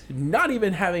faces, not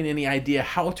even having any idea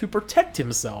how to protect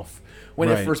himself when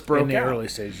it Right. first broke In the out. early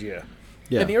stage, yeah.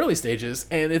 Yeah. In the early stages.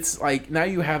 And it's like now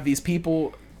you have these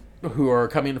people who are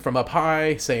coming from up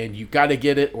high saying you got to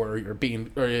get it, or you're being,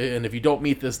 and if you don't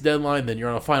meet this deadline, then you're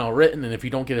on a final written, and if you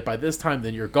don't get it by this time,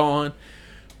 then you're gone.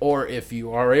 Or if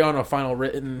you are already on a final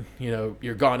written,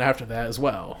 you're gone after that as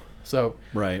well. So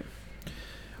Right.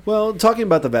 Well, talking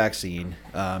about the vaccine,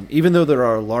 even though there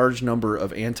are a large number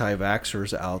of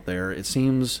anti-vaxxers out there, it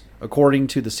seems, according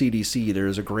to the CDC, there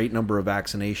is a great number of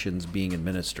vaccinations being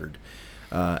administered.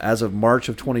 As of March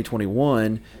of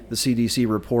 2021, the CDC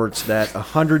reports that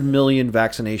 100 million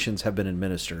vaccinations have been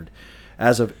administered.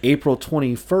 As of April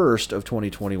 21st of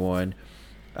 2021,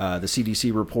 the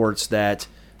CDC reports that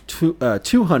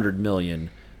 200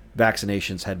 million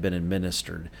vaccinations had been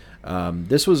administered.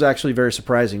 This was actually very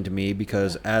surprising to me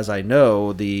because, as I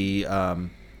know, the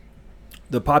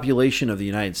population of the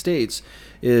United States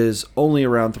is only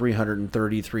around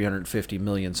 330, 350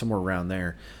 million, somewhere around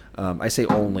there. I say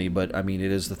only, but I mean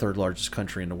it is the third largest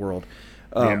country in the world.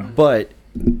 But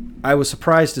I was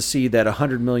surprised to see that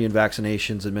 100 million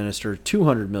vaccinations administered,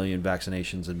 200 million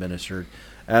vaccinations administered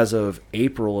as of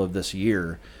April of this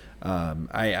year.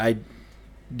 I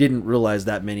didn't realize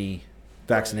that many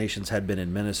vaccinations had been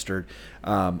administered.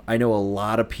 I know a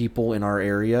lot of people in our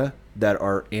area that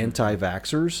are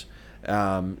anti-vaxxers,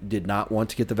 did not want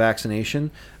to get the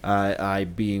vaccination. I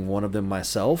being one of them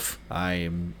myself,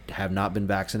 have not been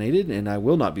vaccinated, and I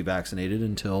will not be vaccinated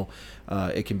until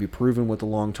it can be proven what the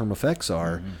long-term effects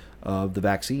are of the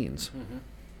vaccines.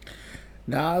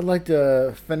 Now, I'd like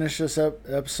to finish this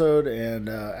episode, and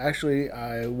actually,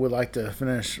 I would like to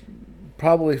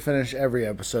probably finish every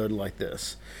episode like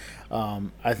this.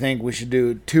 I think we should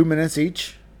do 2 minutes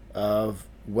each of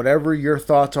whatever your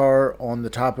thoughts are on the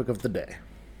topic of the day.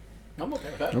 I'm okay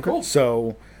with that. Okay. Cool.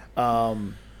 So,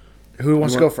 who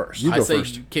wants to go first? You I go say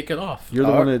first. you kick it off. You're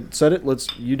the All one right. that said it.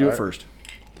 You do All it right. first.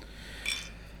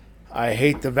 I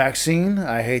hate the vaccine.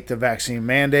 I hate the vaccine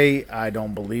mandate. I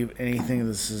don't believe anything.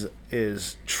 This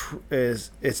is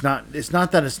it's not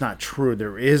that it's not true.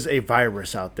 There is a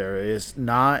virus out there. It's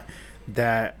not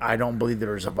that I don't believe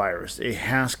there is a virus. It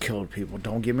has killed people.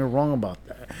 Don't get me wrong about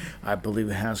that. I believe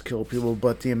it has killed people,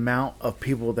 but the amount of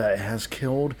people that it has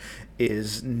killed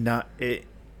is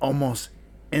almost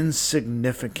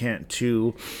insignificant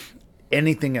to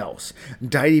anything else.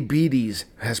 Diabetes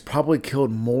has probably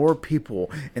killed more people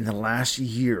in the last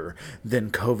year than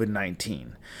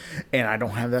COVID-19. And I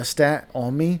don't have that stat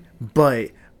on me,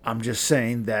 but I'm just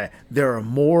saying that there are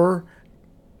more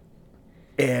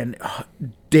and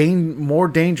more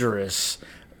dangerous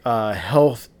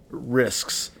health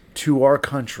risks to our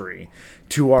country,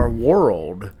 to our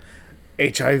world.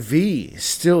 HIV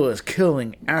still is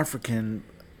killing Africans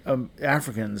and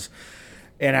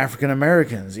African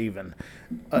Americans even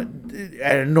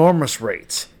at enormous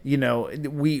rates.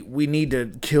 We need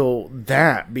to kill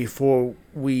that before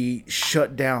we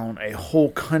shut down a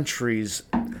whole country's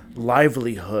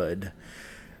livelihood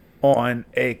on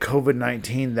a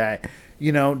COVID-19 that,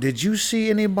 did you see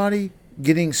anybody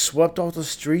getting swept off the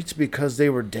streets because they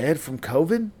were dead from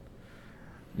COVID?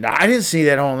 No, I didn't see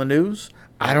that on the news.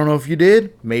 I don't know if you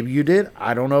did. Maybe you did.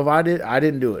 I don't know if I did. I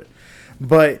didn't do it.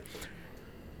 But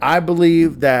I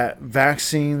believe that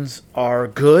vaccines are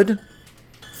good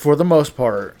for the most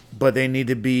part, but they need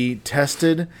to be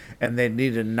tested and they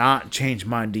need to not change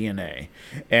my DNA.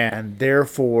 And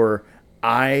therefore,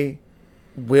 I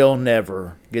will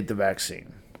never get the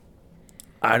vaccine.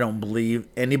 I don't believe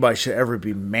anybody should ever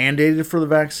be mandated for the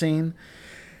vaccine.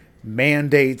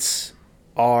 Mandates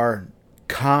are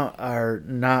not,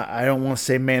 I don't want to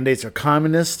say mandates are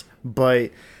communist,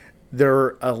 but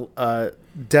they're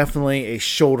definitely a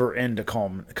shoulder end to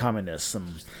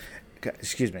communism.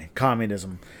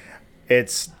 Communism.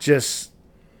 It's just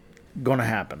going to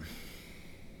happen.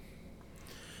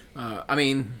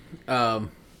 Kind of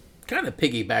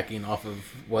piggybacking off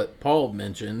of what Paul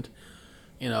mentioned,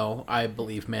 I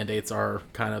believe mandates are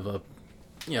kind of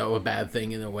a bad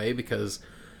thing in a way because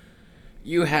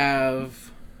you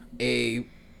have a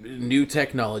new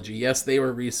technology. Yes, they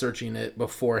were researching it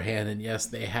beforehand, and yes,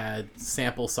 they had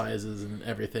sample sizes and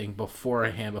everything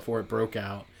beforehand before it broke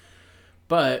out.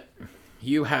 But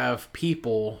you have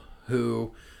people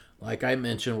who like I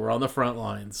mentioned, were on the front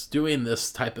lines doing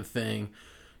this type of thing,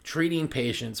 treating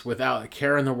patients without a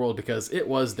care in the world because it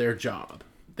was their job.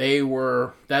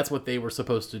 That's what they were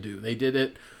supposed to do. They did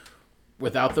it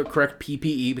without the correct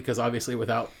PPE because obviously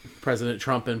without President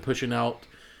Trump and pushing out,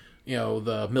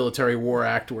 the Military War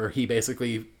Act where he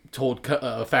basically told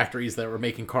factories that were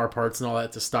making car parts and all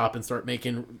that to stop and start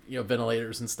making,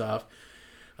 ventilators and stuff.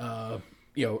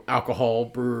 Alcohol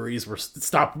breweries were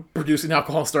stopped producing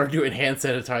alcohol and started doing hand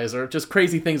sanitizer, just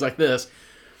crazy things like this.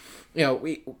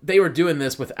 They were doing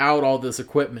this without all this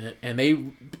equipment and they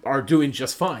are doing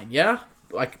just fine. Yeah.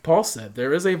 Like Paul said,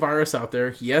 there is a virus out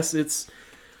there. Yes, it's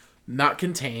not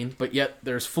contained, but yet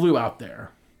there's flu out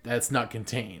there that's not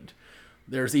contained.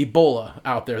 There's Ebola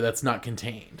out there that's not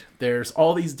contained. There's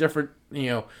all these different,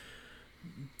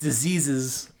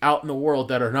 diseases out in the world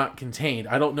that are not contained.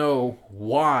 I don't know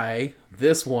why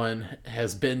this one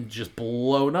has been just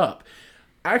blown up.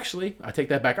 Actually, I take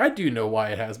that back. I do know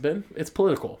why it has been. It's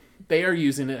political. They are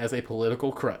using it as a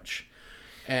political crutch.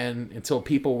 And until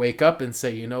people wake up and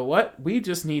say, you know what, we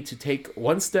just need to take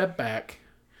one step back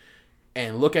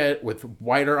and look at it with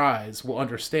wider eyes, we'll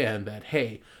understand that,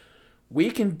 hey, we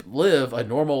can live a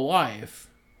normal life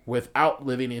without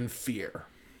living in fear.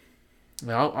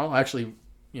 Now, I'll actually,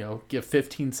 give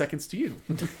 15 seconds to you.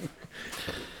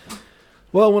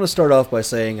 Well, I want to start off by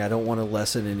saying I don't want to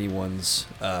lessen anyone's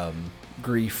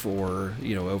grief or,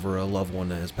 over a loved one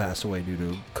that has passed away due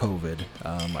to COVID.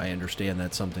 I understand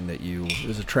that's something that it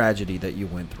was a tragedy that you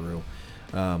went through.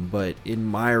 But in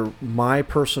my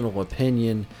personal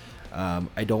opinion,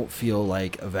 I don't feel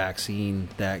like a vaccine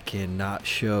that cannot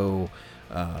show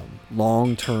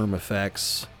long-term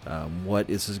effects, what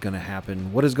is going to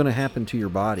happen to your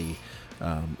body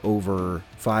over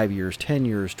 5 years, 10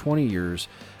 years, 20 years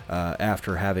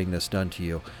after having this done to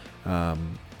you.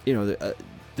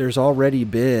 There's already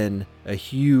been a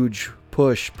huge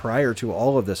push prior to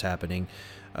all of this happening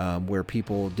where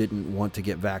people didn't want to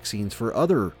get vaccines for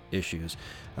other issues.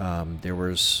 There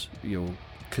was,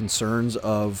 concerns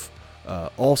of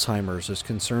Alzheimer's, there's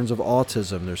concerns of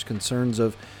autism, there's concerns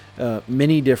of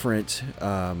many different,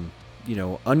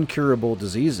 uncurable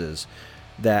diseases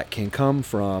that can come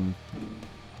from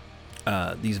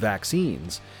these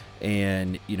vaccines.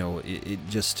 And, it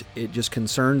just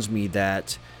concerns me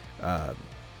that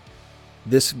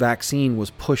this vaccine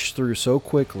was pushed through so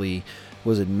quickly,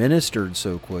 was administered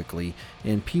so quickly,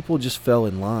 and people just fell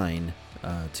in line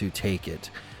to take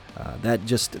it.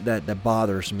 That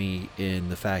bothers me in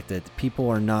the fact that people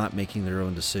are not making their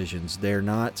own decisions. They're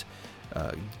not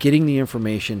getting the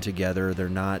information together. They're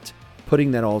not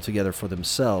putting that all together for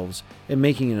themselves and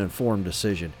making an informed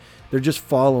decision. They're just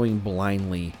following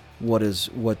blindly what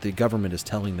the government is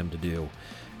telling them to do.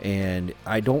 And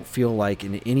I don't feel like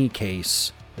in any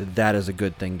case that is a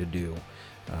good thing to do.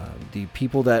 The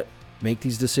people that make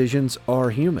these decisions are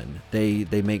human. They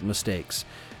make mistakes.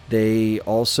 They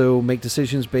also make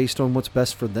decisions based on what's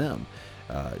best for them.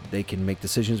 They can make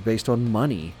decisions based on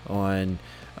money, on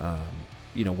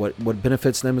what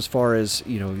benefits them as far as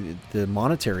the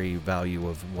monetary value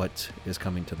of what is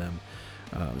coming to them.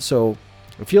 So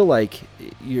I feel like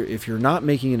if you're not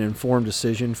making an informed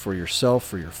decision for yourself,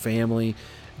 for your family,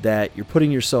 that you're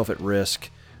putting yourself at risk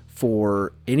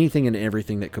for anything and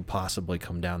everything that could possibly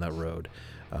come down that road.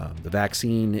 The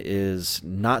vaccine is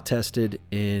not tested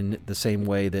in the same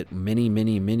way that many,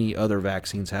 many, many other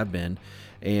vaccines have been,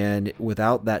 and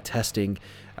without that testing,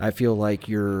 I feel like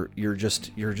you're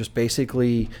just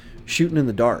basically shooting in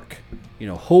the dark,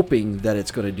 hoping that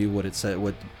it's going to do what it said,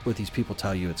 what these people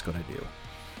tell you it's going to do.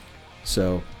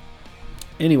 So,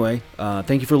 anyway,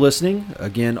 thank you for listening.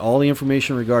 Again, all the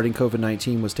information regarding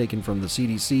COVID-19 was taken from the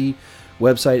CDC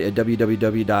website at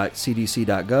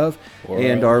www.cdc.gov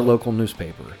and our local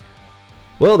newspaper.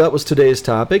 Well, that was today's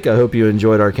topic. I hope you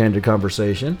enjoyed our candid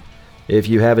conversation. If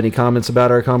you have any comments about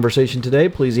our conversation today,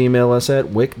 please email us at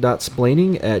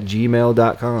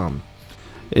wick.splaining@gmail.com.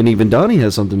 And even Donnie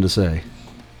has something to say.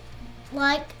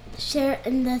 Like, share,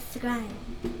 and subscribe.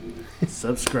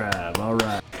 Subscribe, all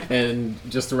right. And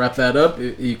just to wrap that up,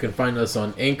 you can find us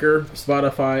on Anchor,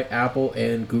 Spotify, Apple,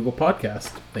 and Google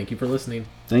Podcast. Thank you for listening.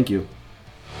 Thank you.